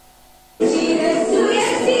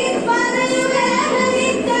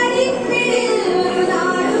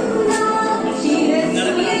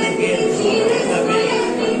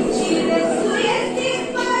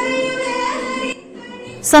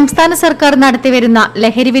 സംസ്ഥാന സർക്കാർ നടത്തിവരുന്ന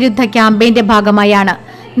ലഹരിവിരുദ്ധ ക്യാമ്പയിന്റെ ഭാഗമായാണ്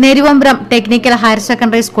നെരുവമ്പ്രം ടെക്നിക്കൽ ഹയർ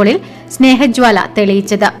സെക്കൻഡറി സ്കൂളിൽ സ്നേഹജ്വാല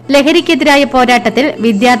തെളിയിച്ചത്. ലഹരിക്കെതിരായ പോരാട്ടത്തിൽ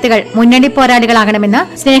വിദ്യാർത്ഥികൾ മുന്നണി പോരാളികളാകണമെന്ന്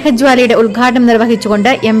സ്നേഹജ്വാലയുടെ ഉദ്ഘാടനം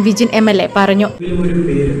നിർവഹിച്ചുകൊണ്ട് എം വിജിൻ MLA പറഞ്ഞു.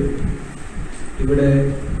 ഇവിടെ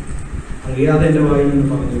അറിയാതെ എന്റെ വായിൽ നിന്ന്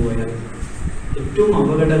പറഞ്ഞു പോയാൽ ഏറ്റവും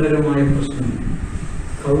അപകടകരമായ പ്രശ്നം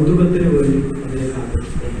കൗതുകത്തിന് വേണ്ടി അതിലേക്ക്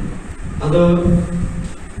ആകർഷിക്കുന്നു. അത്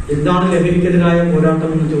എന്താണ് ലഹരിക്കെതിരായ പോരാട്ടം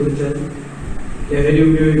എന്ന് ചോദിച്ചാൽ ലഹരി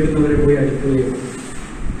ഉപയോഗിക്കുന്നവരെ പോയി അടിക്കുകയോ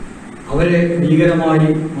അവരെ ഭീകരമായി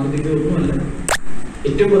മർദ്ദിക്കുകയൊന്നുമല്ല.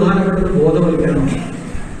 ഏറ്റവും പ്രധാനപ്പെട്ടത് ബോധവൽക്കരണമാണ്.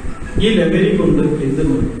 ഈ ലഹരി കൊണ്ട്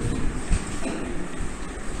എന്തുകൊണ്ട്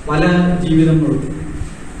പല ജീവിതങ്ങളും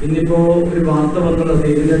ഇന്നിപ്പോ ഒരു വാർത്ത വന്നത് അത്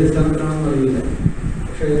ഏതിന്റെ അടിസ്ഥാനത്തിലാണെന്ന് അറിയില്ല.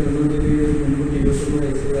 പക്ഷേ മുൻകൂട്ടി 21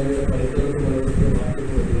 വയസ്സുകാരുടെ കളിക്കാർക്ക് പലർക്കും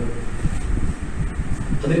വാർത്തകൾ വരിക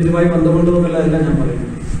അതിനുമായി ബന്ധമുണ്ടോന്നല്ല അല്ല ഞാൻ പറയുന്നത്.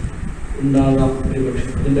 ഉണ്ടാകാം ഒരുപക്ഷെ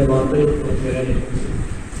അതിന്റെ വാർത്തകൾ പുറത്തു വരാനിരിക്കും.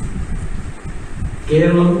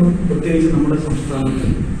 കേരളം പ്രത്യേകിച്ച് നമ്മുടെ സംസ്ഥാനത്ത്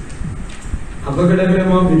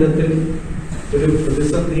അപകടകരമായ വിധത്തിൽ ഒരു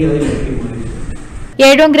പ്രതിസന്ധിയായി മാറി.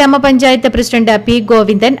 ഏഴോം ഗ്രാമപഞ്ചായത്ത് പ്രസിഡന്റ് പി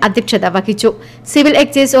ഗോവിന്ദൻ അധ്യക്ഷത വഹിച്ചു. Civil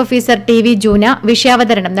excise officer T V Juna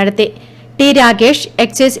വിഷയാവതരണം നടത്തി. T Rakesh,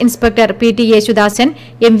 excise inspector P T Yesudasan,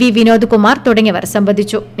 M V Vinod Kumar തുടങ്ങിയവർ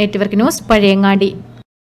സംബന്ധിച്ചു. Network news Pazhayangadi.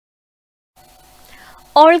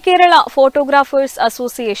 All Kerala photographers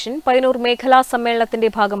association Payyanur മേഖലാ സമ്മേളനത്തിന്റെ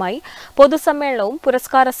ഭാഗമായി പൊതുസമ്മേളനവും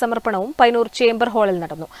പുരസ്കാര സമർപ്പണവും പയ്യന്നൂർ ചേംബർ ഹാളിൽ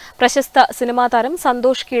നടന്നു. പ്രശസ്ത സിനിമാ താരം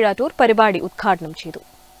സന്തോഷ് കീഴാറ്റൂർ പരിപാടി ഉദ്ഘാടനം ചെയ്തു.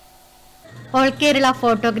 All Kerala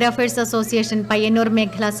photographers association Payyanur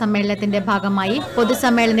മേഖലാ സമ്മേളനത്തിന്റെ ഭാഗമായി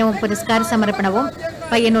പൊതുസമ്മേളനവും പുരസ്കാര സമർപ്പണവും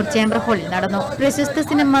പയ്യന്നൂർ ചേംബർ ഹാളിൽ നടന്നു. പ്രശസ്ത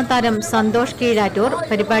സിനിമാ താരം സന്തോഷ് കീഴാറ്റൂർ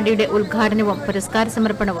പരിപാടിയുടെ ഉദ്ഘാടനവും പുരസ്കാര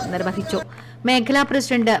സമർപ്പണവും നിർവഹിച്ചു. മേഖലാ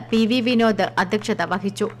പ്രസിഡന്റ് പി വി വിനോദ് അധ്യക്ഷത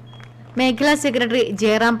വഹിച്ചു. മേഖലാ secretary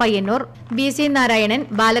Jayaram Payyanur, B C Narayanan,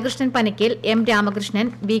 Balakrishnan Panakkel, M Ramakrishnan,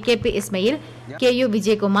 V K P Ismail, K U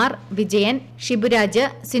Vijayakumar, Vijayan, Shiburaj,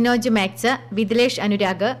 Sinoj max, Vidilesh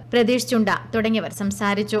Anurag, Pratheesh ചുണ്ട തുടങ്ങിയവർ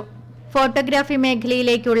സംസാരിച്ചു. ഫോട്ടോഗ്രാഫി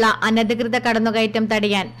മേഖലയിലേക്കുള്ള അനധികൃത കടന്നുകയറ്റം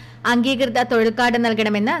തടയാൻ അംഗീകൃത തൊഴിൽ കാർഡ്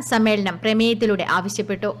നൽകണമെന്ന് സമ്മേളനം പ്രമേയത്തിലൂടെ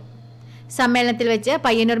ആവശ്യപ്പെട്ടു. സമ്മേളനത്തിൽ വെച്ച്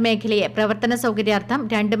പയ്യന്നൂർ മേഖലയെ പ്രവർത്തന സൗകര്യാർത്ഥം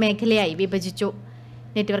 2 മേഖലയായി വിഭജിച്ചു.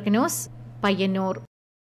 Network news Payyanur.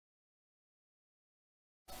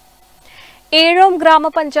 ഏഴോം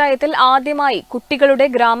ഗ്രാമപഞ്ചായത്തിൽ ആദ്യമായി കുട്ടികളുടെ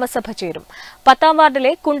ഗ്രാമസഭ ചേരും. 10ാം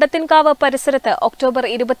വാർഡിലെ കുണ്ടത്തിൻകാവ് പരിസരത്ത് ഒക്ടോബർ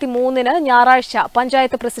 23 ഞായറാഴ്ച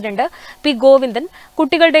പഞ്ചായത്ത് പ്രസിഡന്റ് പി ഗോവിന്ദൻ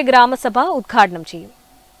കുട്ടികളുടെ ഗ്രാമസഭ ഉദ്ഘാടനം ചെയ്യും.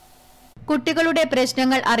 കുട്ടികളുടെ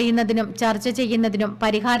പ്രശ്നങ്ങൾ അറിയുന്നതിനും ചർച്ച ചെയ്യുന്നതിനും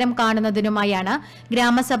പരിഹാരം കാണുന്നതിനുമായാണ്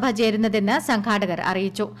ഗ്രാമസഭ ചേരുന്നതെന്ന് സംഘാടകർ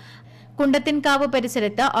അറിയിച്ചു. കുണ്ടത്തിൻകാവ്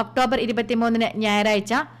പരിസരത്ത് ഒക്ടോബർ 23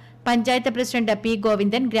 ഞായറാഴ്ച പഞ്ചായത്ത് പ്രസിഡന്റ് പി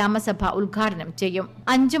ഗോവിന്ദൻ ഗ്രാമസഭ ഉദ്ഘാടനം ചെയ്യും.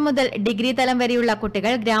 5 മുതൽ ഡിഗ്രി തലം വരെയുള്ള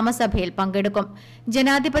കുട്ടികൾ ഗ്രാമസഭയിൽ പങ്കെടുക്കും.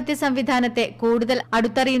 ജനാധിപത്യ സംവിധാനത്തെ കൂടുതൽ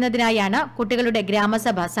അടുത്തറിയുന്നതിനായാണ് കുട്ടികളുടെ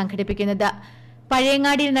ഗ്രാമസഭ സംഘടിപ്പിക്കുന്നത്.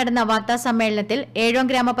 പഴയങ്ങാടിയിൽ നടന്ന വാർത്താ സമ്മേളനത്തിൽ ഏഴോം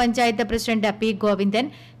ഗ്രാമപഞ്ചായത്ത് president P Govindan,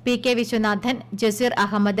 P K Viswanathan, Jaseer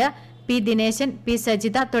Ahmed, P Dineshan, P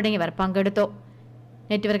Sajitha തുടങ്ങിയവർ പങ്കെടുത്തു.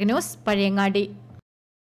 Network news Pazhayangadi.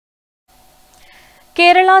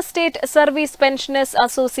 Kerala state service pensioners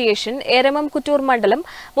association Eramamkuttoor മണ്ഡലം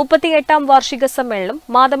 38ാം വാർഷിക സമ്മേളനം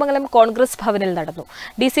മാതമംഗലം കോൺഗ്രസ് ഭവനിൽ നടന്നു.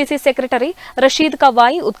 ഡിസിസി സെക്രട്ടറി റഷീദ്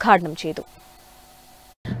കവായി ഉദ്ഘാടനം ചെയ്തു.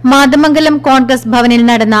 മാതമംഗലം കോൺഗ്രസ് ഭവനിൽ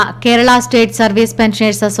നടന്ന Kerala state service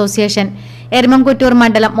pensioners association Eramamkuttoor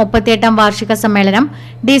മണ്ഡലം 38ാം വാർഷിക സമ്മേളനം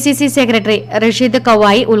ഡിസിസി സെക്രട്ടറി റഷീദ്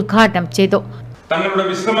കവായി ഉദ്ഘാടനം ചെയ്തു. തങ്ങളുടെ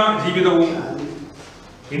വിശ്രമ ജീവിതവും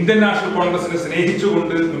ഇന്ത്യൻ നാഷണൽ കോൺഗ്രസിനെ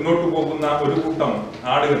സ്നേഹിച്ചുകൊണ്ട് മുന്നോട്ടു പോകുന്ന ഒരു കൂട്ടം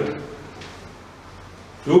ആളുകൾ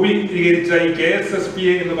രൂപീകരിച്ച ഈ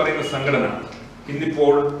KSSPA എന്ന് പറയുന്ന സംഘടന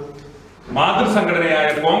ഇന്നിപ്പോൾ മാതൃസംഘടനയായ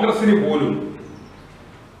കോൺഗ്രസിന് പോലും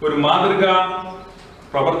ഒരു മാതൃകാ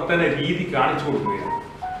പ്രവർത്തന രീതി കാണിച്ചു കൊടുക്കുകയാണ്.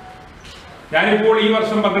 ഞാനിപ്പോൾ ഈ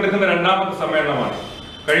വർഷം പങ്കെടുക്കുന്ന 2ാമത്തെ സമ്മേളനമാണ്.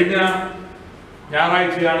 കഴിഞ്ഞ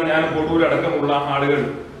ഞായറാഴ്ചയാണ് ഞാൻ കോട്ടൂർ അടക്കമുള്ള ആളുകൾ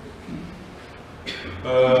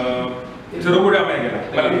ചെറുപുഴ മേഖല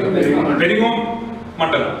പെരിങ്ങോം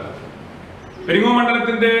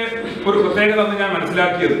മണ്ഡലത്തിന്റെ ഒരു പ്രത്യേകത എന്ന് ഞാൻ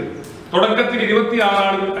മനസ്സിലാക്കിയത് തുടക്കത്തിൽ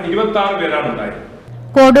 26 പേരാണ് ഉണ്ടായത്.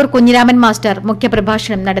 കോഡൂർ കുഞ്ഞിരാമൻ മാസ്റ്റർ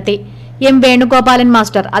മുഖ്യപ്രഭാഷണം നടത്തി. എം വേണുഗോപാലൻ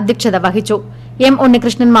മാസ്റ്റർ അധ്യക്ഷത വഹിച്ചു. M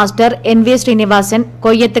Unnikrishnan master, N V Sreenivasan,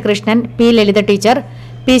 Koyyath Krishnan, P ലളിത ടീച്ചർ,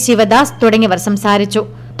 പി ശിവദാസ് തുടങ്ങിയവർ സംസാരിച്ചു.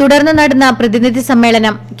 തുടർന്ന് നടന്ന പ്രതിനിധി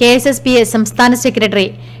സമ്മേളനം KSSPA സംസ്ഥാന സെക്രട്ടറി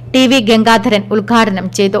ടി വി ഗംഗാധരൻ ഉദ്ഘാടനം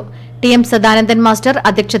ചെയ്തു. ടി എം സദാനന്ദൻ മാസ്റ്റർ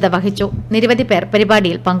അധ്യക്ഷത വഹിച്ചു. നിരവധി പേർ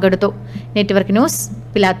പരിപാടിയിൽ പങ്കെടുത്തു. Network news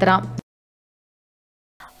Pilathara.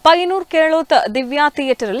 പയ്യന്നൂർ കേളോത്ത് ദിവ്യ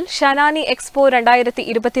തിയേറ്ററിൽ ഷനാനി എക്സ്പോ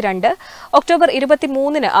 2022 ഒക്ടോബർ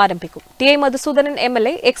 23 ആരംഭിക്കും. ടി മധുസൂദനൻ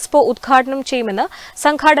MLA എക്സ്പോ ഉദ്ഘാടനം ചെയ്യുമെന്ന്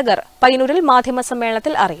സംഘാടകർ പയ്യന്നൂരിൽ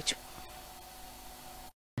മാധ്യമസമ്മേളനത്തിൽ അറിയിച്ചു.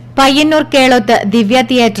 പയ്യന്നൂർ കേളോത്ത് ദിവ്യ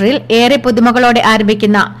തിയേറ്ററിൽ ഏറെ പുതുമകളോടെ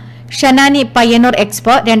ആരംഭിക്കുന്ന ഷനാനി പയ്യന്നൂർ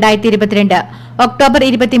എക്സ്പോ 2022 ഒക്ടോബർ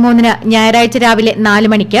 23 ഞായറാഴ്ച രാവിലെ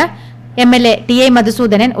 4 മണിക്ക് MLA ടി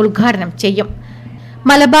മധുസൂദനൻ ഉദ്ഘാടനം ചെയ്യും.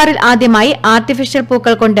 മലബാറിൽ ആദ്യമായി ആർട്ടിഫിഷ്യൽ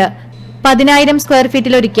പൂക്കൾ കൊണ്ട് 10,000 square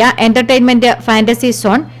ഫീറ്റിലൊരുക്കിയ entertainment fantasy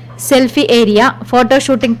zone, selfie area, photo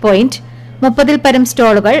shooting point, 30-ൽ പരം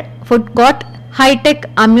സ്റ്റോളുകൾ, food court, hi tech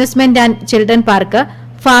amusement and children park,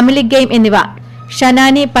 family game എന്നിവ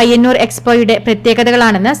ഷനാനി പയ്യന്നൂർ എക്സ്പോയുടെ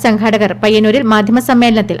പ്രത്യേകതകളാണെന്ന് സംഘാടകർ പയ്യന്നൂരിൽ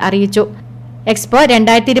മാധ്യമസമ്മേളനത്തിൽ അറിയിച്ചു. എക്സ്പോ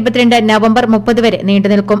 2022 നവംബർ 30 വരെ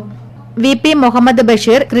നീണ്ടുനിൽക്കും. VP മുഹമ്മദ്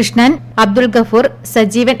ബഷീർ, കൃഷ്ണൻ, അബ്ദുൾ ഗഫൂർ,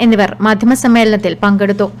 സജീവൻ എന്നിവർ മാധ്യമസമ്മേളനത്തിൽ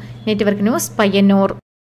പങ്കെടുത്തു. Network news Payyanur.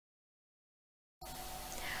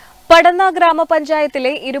 പടന്ന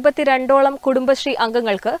ഗ്രാമപഞ്ചായത്തിലെ 22ഓളം കുടുംബശ്രീ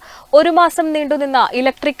അംഗങ്ങൾക്ക് ഒരു മാസം നീണ്ടുനിന്ന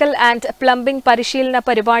ഇലക്ട്രിക്കൽ ആൻഡ് പ്ലംബിംഗ് പരിശീലന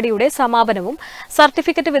പരിപാടിയുടെ സമാപനവും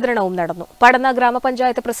സർട്ടിഫിക്കറ്റ് വിതരണവും നടന്നു. പടന്ന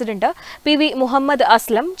ഗ്രാമപഞ്ചായത്ത് പ്രസിഡന്റ് PV മുഹമ്മദ്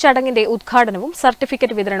അസ്ലം ചടങ്ങിന്റെ ഉദ്ഘാടനവും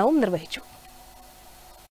സർട്ടിഫിക്കറ്റ് വിതരണവും നിർവഹിച്ചു.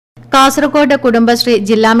 കാസർഗോഡ് കുടുംബശ്രീ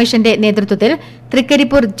ജില്ലാ മിഷന്റെ നേതൃത്വത്തിൽ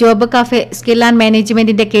Trikaripur job cafe skill and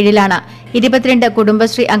മാനേജ്മെന്റിന്റെ കീഴിലാണ് 22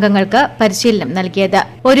 കുടുംബശ്രീ അംഗങ്ങൾക്ക് പരിശീലനം നൽകിയത്.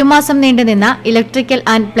 ഒരു മാസം നീണ്ടുനിന്ന ഇലക്ട്രിക്കൽ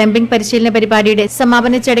ആൻഡ് പ്ലംബിംഗ് പരിശീലന പരിപാടിയുടെ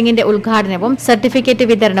സമാപന ചടങ്ങിന്റെ ഉദ്ഘാടനവും സർട്ടിഫിക്കറ്റ്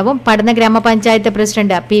വിതരണവും പടന്ന ഗ്രാമപഞ്ചായത്ത്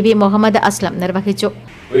പ്രസിഡന്റ് PV മുഹമ്മദ് അസ്ലം നിർവഹിച്ചു.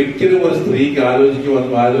 ഒരിക്കലും ഒരു സ്ത്രീക്ക് ആലോചിച്ചു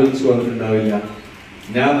വന്നിട്ടുണ്ടാവില്ല,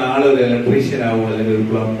 ഞാൻ നാളെ ഒരു ഇലക്ട്രീഷ്യൻ ആവും അല്ലെങ്കിൽ ഒരു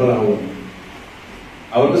പ്ലംബർ ആവും.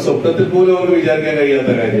 അവർക്ക് സ്വപ്നത്തിൽ പോലും അവർക്ക് വിചാരിക്കാൻ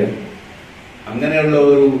കഴിയാത്ത കാര്യമാണ്. അങ്ങനെയുള്ള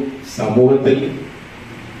ഒരു സമൂഹത്തിൽ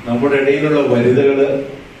നമ്മുടെ ഇടയിലുള്ള വനിതകള്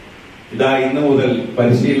ഇന്ന് മുതൽ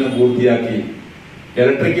പരിശീലനം പൂർത്തിയാക്കി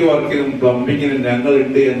ഇലക്ട്രിക് വർക്കിനും പ്ലംബിങ്ങിനും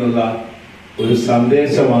ഞങ്ങളുണ്ട് എന്നുള്ള ഒരു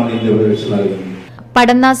സന്ദേശമാണ് ഇന്ന് വെച്ച് നൽകുന്നത്.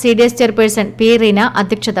 പടന്ന CDS ചെയർപേഴ്സൺ P. റീന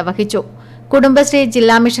അധ്യക്ഷത വഹിച്ചു. കുടുംബശ്രീ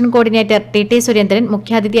ജില്ലാ മിഷൻ കോർഡിനേറ്റർ TT സുരേന്ദ്രൻ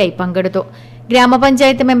മുഖ്യാതിഥിയായി പങ്കെടുത്തു.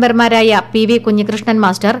 ഗ്രാമപഞ്ചായത്ത് മെമ്പർമാരായ PV Kunhikrishnan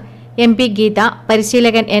master, MP Geetha,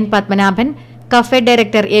 പരിശീലകൻ N. Padmanabhan, cafe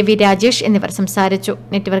director AV Rajesh എന്നിവർ സംസാരിച്ചു.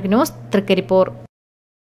 Network news, Trikaripur.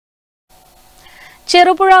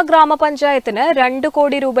 ചെറുപുഴ ഗ്രാമപഞ്ചായത്തിന് 2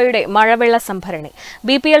 കോടി രൂപയുടെ മഴവെള്ള സംഭരണി.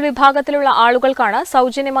 BPL വിഭാഗത്തിലുള്ള ആളുകൾക്കാണ്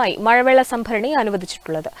സൗജന്യമായി മഴവെള്ള സംഭരണി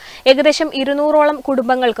അനുവദിച്ചിട്ടുള്ളത്. ഏകദേശം 200ഓളം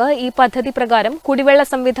കുടുംബങ്ങൾക്ക് ഈ പദ്ധതി പ്രകാരം കുടിവെള്ള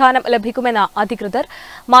സംവിധാനം ലഭിക്കുമെന്ന് അധികൃതർ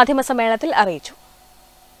മാധ്യമസമ്മേളനത്തിൽ അറിയിച്ചു.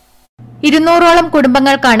 200ഓളം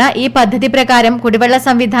കുടുംബങ്ങൾക്കാണ് ഈ പദ്ധതി പ്രകാരം കുടിവെള്ള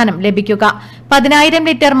സംവിധാനം ലഭിക്കുക. 10,000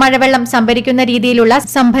 ലിറ്റർ മഴവെള്ളം സംഭരിക്കുന്ന രീതിയിലുള്ള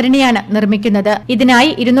സംഭരണിയാണ് നിർമ്മിക്കുന്നത്. ഇതിനായി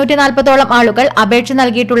 240ഓളം ആളുകൾ അപേക്ഷ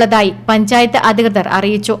നൽകിയിട്ടുള്ളതായി പഞ്ചായത്ത് അധികൃതർ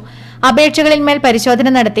അറിയിച്ചു. അപേക്ഷകളിന്മേൽ പരിശോധന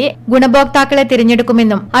നടത്തി ഗുണഭോക്താക്കളെ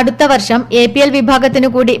തിരഞ്ഞെടുക്കുമെന്നും അടുത്ത വർഷം APL വിഭാഗത്തിനു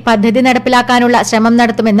കൂടി പദ്ധതി നടപ്പിലാക്കാനുള്ള ശ്രമം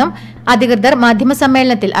നടത്തുമെന്നും അധികൃതർ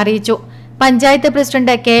മാധ്യമസമ്മേളനത്തിൽ അറിയിച്ചു. Panchayat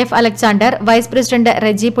president KF Alexander, vice president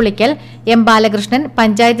Reji Pulikkal, M. Balakrishnan,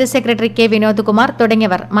 panchayat secretary K. Vinod Kumar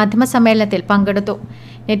തുടങ്ങിയവർ മാധ്യമസമ്മേളനത്തിൽ പങ്കെടുത്തു.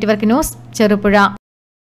 Network news, Cherupuzha.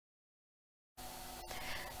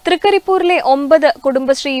 തൃക്കരിപ്പൂരിലെ 9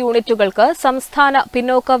 കുടുംബശ്രീ യൂണിറ്റുകൾക്ക് സംസ്ഥാന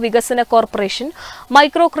പിന്നോക്ക വികസന കോർപ്പറേഷൻ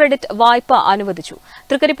മൈക്രോ ക്രെഡിറ്റ് വായ്പ അനുവദിച്ചു.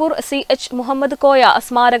 തൃക്കരിപ്പൂർ CH മുഹമ്മദ് കോയ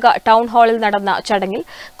സ്മാരക ടൗൺ ഹാളിൽ നടന്ന ചടങ്ങിൽ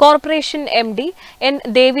corporation MD N.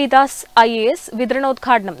 Devidas IAS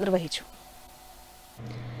വിതരണോദ്ഘാടനം നിർവഹിച്ചു.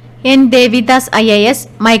 N. Devidas IAS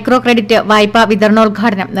micro credit വായ്പ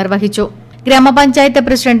വിതരണോദ്ഘാടനം നിർവഹിച്ചു. ഗ്രാമപഞ്ചായത്ത്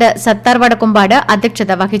പ്രസിഡന്റ് സത്താർ വടക്കുംപാട്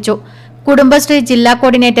അധ്യക്ഷത വഹിച്ചു. കുടുംബശ്രീ ജില്ലാ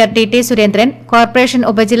കോർഡിനേറ്റർ TT സുരേന്ദ്രൻ, കോർപ്പറേഷൻ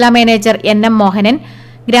ഉപജില്ലാ മാനേജർ NM മോഹനൻ,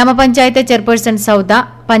 ഗ്രാമപഞ്ചായത്ത് ചെയർപേഴ്സൺ സൌദ,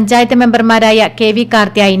 പഞ്ചായത്ത് മെമ്പർമാരായ KV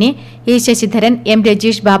Karthyayini, E. Sasidharan, M.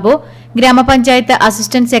 Rajeesh Babu, ഗ്രാമപഞ്ചായത്ത്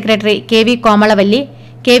assistant secretary KV Komalavalli,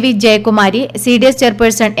 KV Jayakumari, CDS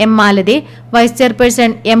chairperson M. Malathi, vice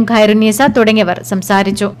chairperson M. Khairunnisa തുടങ്ങിയവർ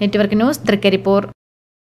സംസാരിച്ചു. Network news, Trikaripur.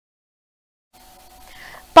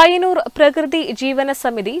 പയ്യന്നൂർ പ്രകൃതി ജീവന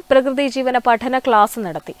സമിതി പ്രകൃതി ജീവന പഠന ക്ലാസ്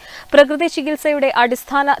നടത്തി. പ്രകൃതി ചികിത്സയുടെ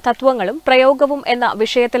അടിസ്ഥാന തത്വങ്ങളും പ്രയോഗവും എന്ന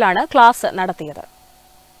വിഷയത്തിലാണ് ക്ലാസ് നടത്തിയത്.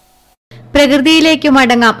 പ്രകൃതിയിലേക്ക്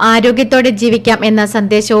മടങ്ങാം, ആരോഗ്യത്തോടെ ജീവിക്കാം എന്ന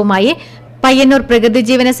സന്ദേശവുമായി പയ്യന്നൂർ പ്രകൃതി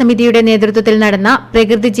ജീവന സമിതിയുടെ നേതൃത്വത്തിൽ നടന്ന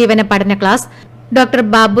പ്രകൃതി ജീവന പഠന ക്ലാസ് ഡോക്ടർ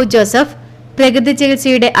ബാബു ജോസഫ് പ്രകൃതി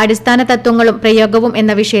ചികിത്സയുടെ അടിസ്ഥാന തത്വങ്ങളും പ്രയോഗവും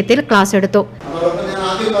എന്ന വിഷയത്തിൽ ക്ലാസ് എടുത്തു.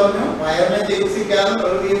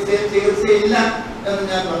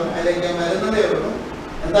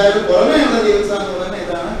 എന്തായാലും പുറമേയുള്ള ചികിത്സ എന്ന് പറഞ്ഞാൽ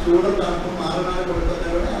ഇതാണ്. ചൂടും തണുപ്പും മാറി മാറി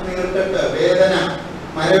കൊടുക്കുന്നതിലൂടെ നീർക്കെട്ട്, വേദന,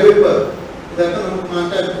 മരവിപ്പ് ഇതൊക്കെ നമുക്ക്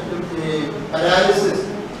മാറ്റാൻ പറ്റും. പാരാലിസിസ്,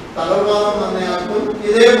 തളർവാദം വന്നയാൾക്കും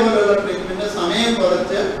ഇതേപോലുള്ള ട്രീറ്റ്മെന്റ് സമയം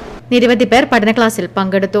കുറച്ച്. നിരവധി പേർ പഠന ക്ലാസ്സിൽ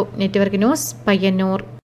പങ്കെടുത്തു. Network news, Payyanur.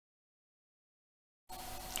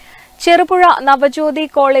 Cherupuzha Navajyothi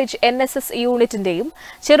college NSS യൂണിറ്റിന്റെയും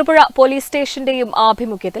Cherupuzha police സ്റ്റേഷന്റെയും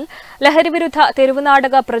ആഭിമുഖ്യത്തിൽ ലഹരിവിരുദ്ധ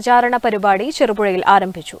തെരുവുനാടക പ്രചാരണ പരിപാടി ചെറുപുഴയിൽ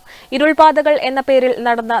ആരംഭിച്ചു. ഇരുൾപാതകൾ എന്ന പേരിൽ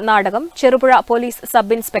നടന്ന നാടകം Cherupuzha police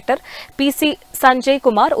sub inspector PC Sanjay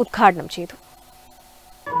Kumar ഉദ്ഘാടനം ചെയ്തു.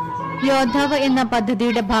 യോദ്ധാവ് എന്ന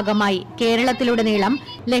പദ്ധതിയുടെ ഭാഗമായി കേരളത്തിലുടനീളം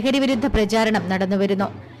ലഹരിവിരുദ്ധ പ്രചാരണം നടന്നുവരുന്നു.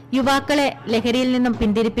 യുവാക്കളെ ലഹരിയിൽ നിന്നും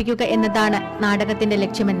പിന്തിരിപ്പിക്കുക എന്നതാണ് നാടകത്തിന്റെ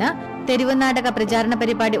ലക്ഷ്യമെന്ന് തെരുവ് നാടക പ്രചാരണ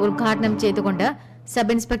പരിപാടി ഉദ്ഘാടനം ചെയ്തുകൊണ്ട്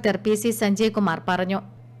sub inspector PC Sanjay Kumar പറഞ്ഞു.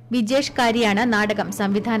 വിജേഷ് കാരിയാണ് നാടകം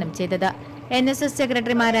സംവിധാനം ചെയ്തത്. NSS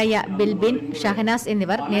സെക്രട്ടറിമാരായ ബിൽബിൻ, ഷഹനാസ്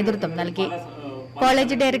എന്നിവർ നേതൃത്വം നൽകി.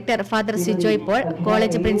 College director father Sijoy Paul,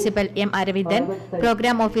 college principal M. Aravindan,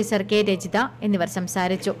 programme officer K. Rajitha എന്നിവർ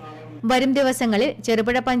സംസാരിച്ചു. വരും ദിവസങ്ങളിൽ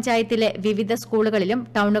ചെറുപുഴ പഞ്ചായത്തിലെ വിവിധ സ്കൂളുകളിലും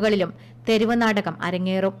ടൗണുകളിലും തെരുവ് നാടകം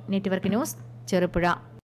അരങ്ങേറും. Network news, Cherupuzha.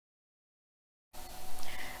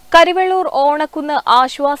 Karivellur Onakkunnu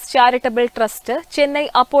Aswas charitable trust Chennai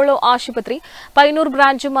Apollo ആശുപത്രി പയ്യന്നൂർ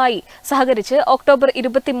ബ്രാഞ്ചുമായി സഹകരിച്ച് ഒക്ടോബർ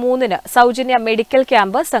 23-ന് സൗജന്യ മെഡിക്കൽ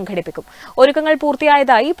ക്യാമ്പ് സംഘടിപ്പിക്കും. ഒരുക്കങ്ങൾ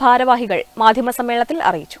പൂർത്തിയായതായി ഭാരവാഹികൾ മാധ്യമസമ്മേളനത്തിൽ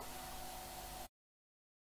അറിയിച്ചു.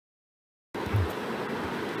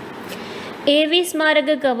 AV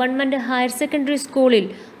സ്മാരക ഗവൺമെന്റ് ഹയർ സെക്കൻഡറി സ്കൂളിൽ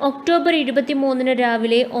ഒക്ടോബർ 23-ന്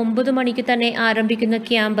രാവിലെ 9 മണിക്ക് തന്നെ ആരംഭിക്കുന്ന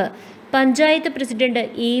camp panchayat president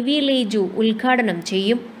AV Leju ഉദ്ഘാടനം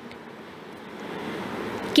ചെയ്യും.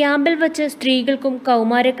 ക്യാമ്പിൽ വച്ച് സ്ത്രീകൾക്കും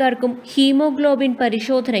കൗമാരക്കാർക്കും ഹീമോഗ്ലോബിൻ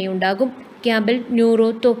പരിശോധനയുണ്ടാകും. ക്യാമ്പിൽ ന്യൂറോ,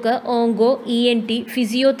 ത്വക്ക്, ഓങ്കോ, ENT,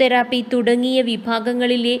 ഫിസിയോതെറാപ്പി തുടങ്ങിയ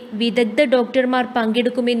വിഭാഗങ്ങളിലെ വിദഗ്ധ ഡോക്ടർമാർ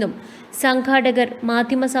പങ്കെടുക്കുമെന്നും സംഘാടകർ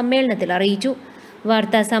മാധ്യമസമ്മേളനത്തിൽ അറിയിച്ചു.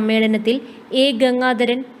 വാർത്താ സമ്മേളനത്തിൽ A.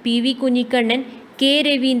 Gangadharan, PV Kunhikannan, K.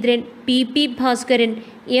 Raveendran, PP Bhaskaran,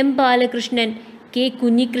 M. Balakrishnan, K.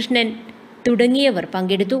 Kunhikrishnan തുടങ്ങിയവർ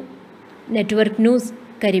പങ്കെടുത്തു. Network news,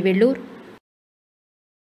 Karivellur.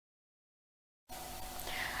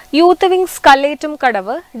 Youth wings കല്ലേറ്റും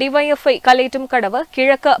കടവ്, ഡിവൈഎഫ്ഐ കല്ലേറ്റും കടവ്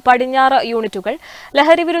കിഴക്ക് പടിഞ്ഞാറ് യൂണിറ്റുകൾ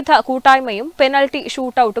ലഹരിവിരുദ്ധ കൂട്ടായ്മയും പെനൽറ്റി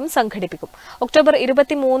ഷൂട്ടൌട്ടും സംഘടിപ്പിക്കും. ഒക്ടോബർ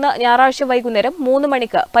 23 ഞായറാഴ്ച വൈകുന്നേരം 3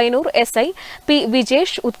 മണിക്ക് പയ്യന്നൂർ SI P.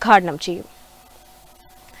 വിജേഷ് ഉദ്ഘാടനം ചെയ്യും.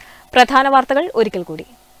 പ്രധാന വാർത്തകൾ ഒരിക്കൽ കൂടി.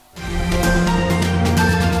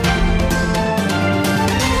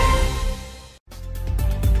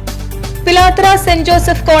 പിലാത്തറ സെന്റ്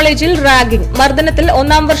ജോസഫ് കോളേജിൽ റാഗിംഗ്, മർദ്ദനത്തിൽ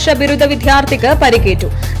 1-ാം വർഷ ബിരുദ വിദ്യാർത്ഥിക്ക് പരിക്കേറ്റു.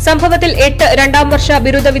 സംഭവത്തിൽ 8 2-ാം വർഷ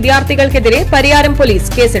ബിരുദ വിദ്യാർത്ഥികൾക്കെതിരെ പരിയാരം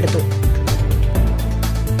പോലീസ് കേസെടുത്തു.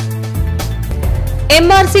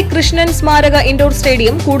 MRC കൃഷ്ണൻ സ്മാരക ഇൻഡോർ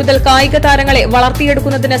സ്റ്റേഡിയം കൂടുതൽ കായിക താരങ്ങളെ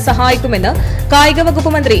വളർത്തിയെടുക്കുന്നതിന് സഹായിക്കുമെന്ന് കായിക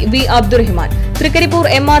വകുപ്പ് മന്ത്രി V. അബ്ദുറഹിമാൻ. തൃക്കരിപ്പൂർ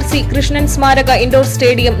MRC കൃഷ്ണൻ സ്മാരക ഇൻഡോർ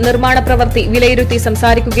സ്റ്റേഡിയം നിർമ്മാണ പ്രവൃത്തി വിലയിരുത്തി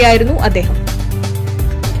സംസാരിക്കുകയായിരുന്നു അദ്ദേഹം.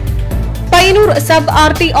 പയ്യന്നൂർ സബ്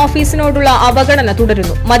RT ഓഫീസിനോടുള്ള അവഗണന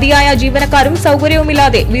തുടരുന്നു. മതിയായ ജീവനക്കാരും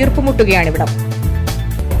സൌകര്യവുമില്ലാതെ വീർപ്പുമുട്ടുകയാണിവിടം.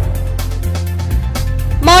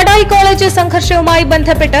 മാടായി കോളേജ് സംഘർഷവുമായി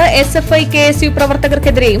ബന്ധപ്പെട്ട് SFI KSU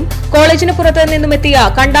പ്രവർത്തകർക്കെതിരെയും കോളേജിന് പുറത്ത് നിന്നുമെത്തിയ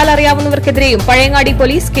കണ്ടാലറിയാവുന്നവർക്കെതിരെയും പഴയങ്ങാടി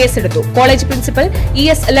പോലീസ് കേസെടുത്തു. കോളേജ് പ്രിൻസിപ്പൽ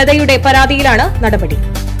ES ലതയുടെ പരാതിയിലാണ് നടപടി.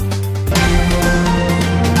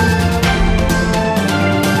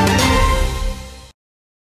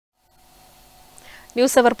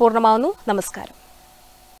 ന്യൂസ് അവർ പൂർണ്ണമാവുന്നു. നമസ്കാരം.